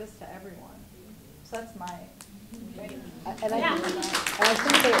disservice to everyone. So that's my I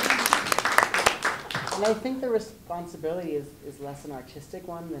think the responsibility is less an artistic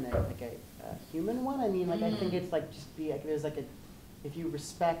one than a human one. I mean, like I think it's like just be like there's like a, if you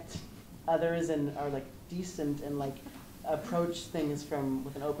respect others and are like decent and like approach things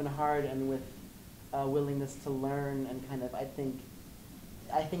with an open heart and with a willingness to learn and kind of I think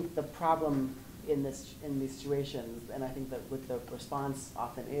the problem in these situations, and I think that what the response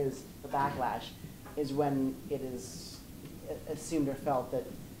often is the backlash, is when it is assumed or felt that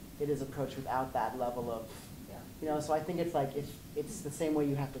it is approached without that level of, you know, so I think it's like, it's the same way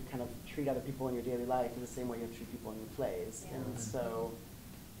you have to kind of treat other people in your daily life, is the same way you have to treat people in your plays. Yeah. And so,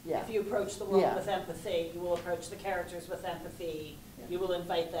 yeah. If you approach the world with empathy, you will approach the characters with empathy. You will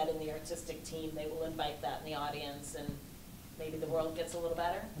invite that in the artistic team. They will invite that in the audience, and maybe the world gets a little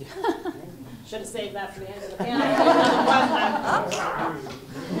better. Should have saved that for the end of the panel.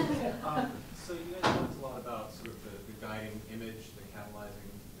 So you guys talked a lot about sort of the guiding image, the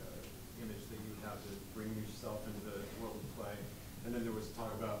catalyzing image that you have to bring yourself into the world of play. And then there was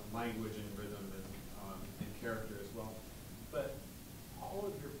talk about language and rhythm and character as well. But all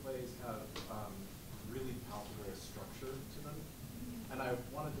of your plays have really palpable structure to them. And I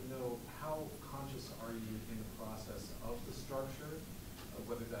wanted to know, how conscious are you in the process of the structure,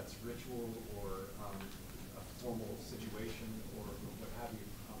 whether that's ritual or a formal situation or what have you?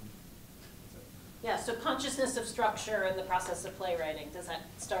 Yeah, so consciousness of structure in the process of playwriting. Does that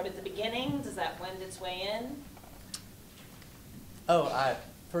start at the beginning? Does that wend its way in? Oh,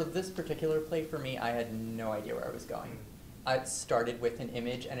 for this particular play, for me, I had no idea where I was going. I started with an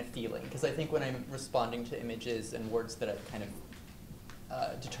image and a feeling, because I think when I'm responding to images and words that I've kind of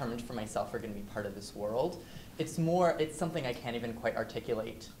determined for myself are going to be part of this world, it's something I can't even quite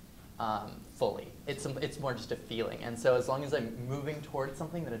articulate fully. It's more just a feeling. And so as long as I'm moving towards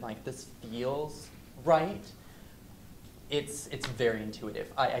something that I'm like, this feels right, it's very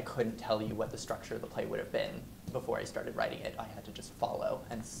intuitive. I couldn't tell you what the structure of the play would have been before I started writing it. I had to just follow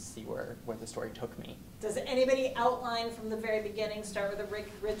and see where the story took me. Does anybody outline from the very beginning, start with a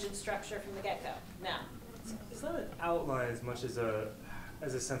rigid structure from the get-go? No. It's not an outline as much as a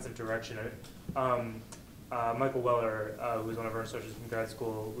sense of direction. Michael Weller, who's one of our associates from grad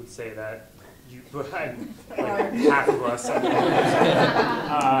school, would say that half of us,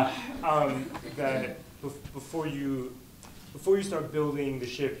 that before you start building the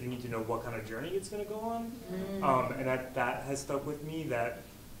ship, you need to know what kind of journey it's going to go on, and that has stuck with me. That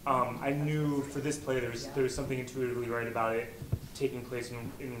I knew for this play there's something intuitively right about it taking place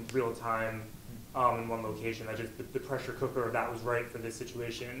in real time in one location. That just the pressure cooker of that was right for this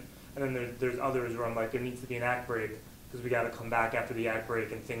situation. And then there's others where I'm like, there needs to be an act break because we got to come back after the act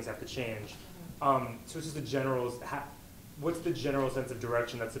break and things have to change. So it's just what's the general sense of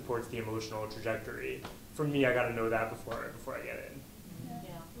direction that supports the emotional trajectory? For me, I got to know that before I get in.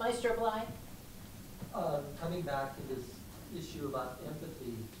 Yeah. Maestro Bly? Coming back to this issue about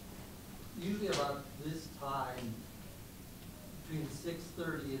empathy, usually about this time, between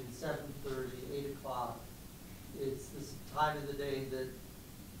 6:30 and 7:30, 8 o'clock, it's this time of the day that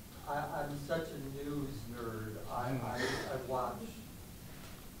I'm such a news nerd. I watch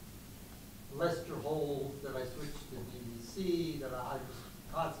Lester Holt, then I switched to BBC, then I was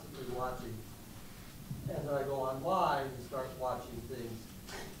constantly watching. And then I go online and start watching things,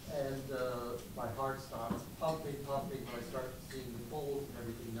 and my heart starts pumping, when I start seeing the polls and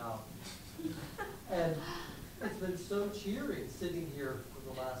everything now. And it's been so cheering sitting here for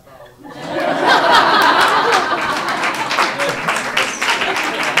the last hour.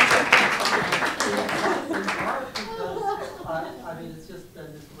 In part because, I mean, it's just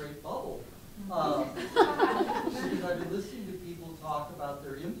been this great bubble. Because I've been listening to people talk about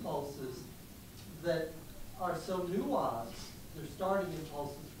their impulses that are so nuanced, their starting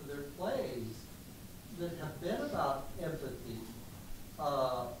impulses for their plays that have been about empathy.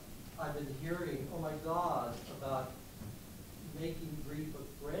 I've been hearing, oh my God, about making grief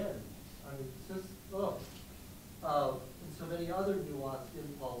a friend. I mean, it's just, and so many other nuanced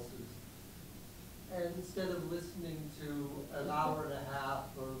impulses. And instead of listening to an hour and a half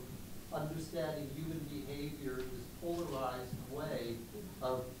of understanding human behavior in this polarized way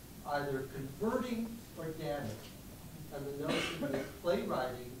of either converting or damage. And the notion that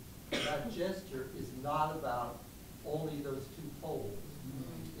playwriting, that gesture, is not about only those two poles.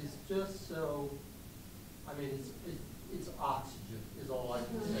 It's just so, I mean, it's oxygen is all I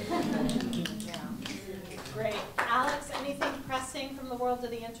can say. Yeah. Great. Alex, anything pressing from the world of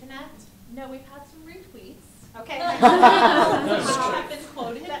the internet? No, we've had some retweets. Okay. I've been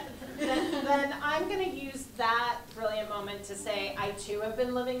quoted. Then I'm going to use that brilliant moment to say I too have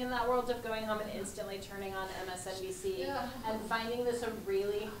been living in that world of going home and instantly turning on MSNBC and finding this a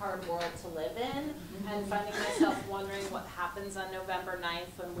really hard world to live in, and finding myself wondering what happens on November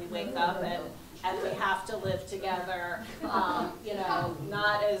 9th when we wake up and we have to live together, you know,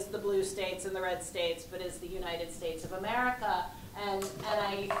 not as the blue states and the red states, but as the United States of America. And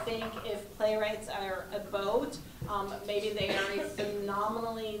I think if playwrights are a boat, maybe they are a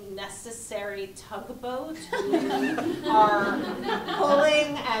phenomenally necessary tugboat who are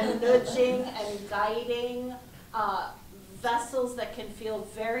pulling and nudging and guiding vessels that can feel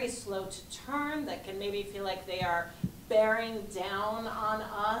very slow to turn, that can maybe feel like they are bearing down on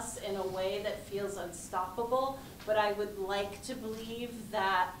us in a way that feels unstoppable. But I would like to believe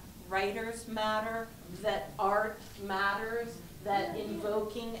that writers matter, that art matters, that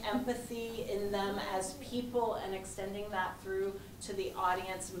invoking empathy in them as people and extending that through to the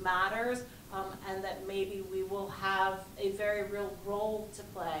audience matters, and that maybe we will have a very real role to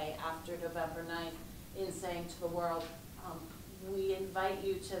play after November 9th in saying to the world, we invite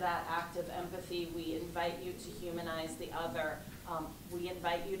you to that act of empathy, we invite you to humanize the other, we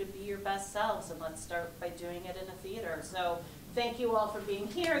invite you to be your best selves, and let's start by doing it in a theater. So thank you all for being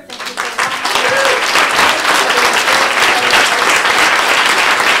here. Thank you so much.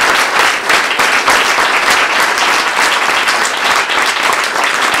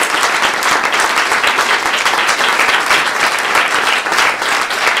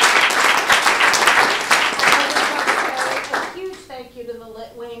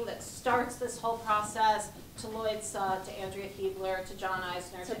 Starts this whole process, to Lloyd Sutt, to Andrea Hiebler, to John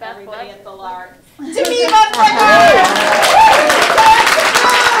Eisner, to everybody at the Lark, to me, Beth Blickers!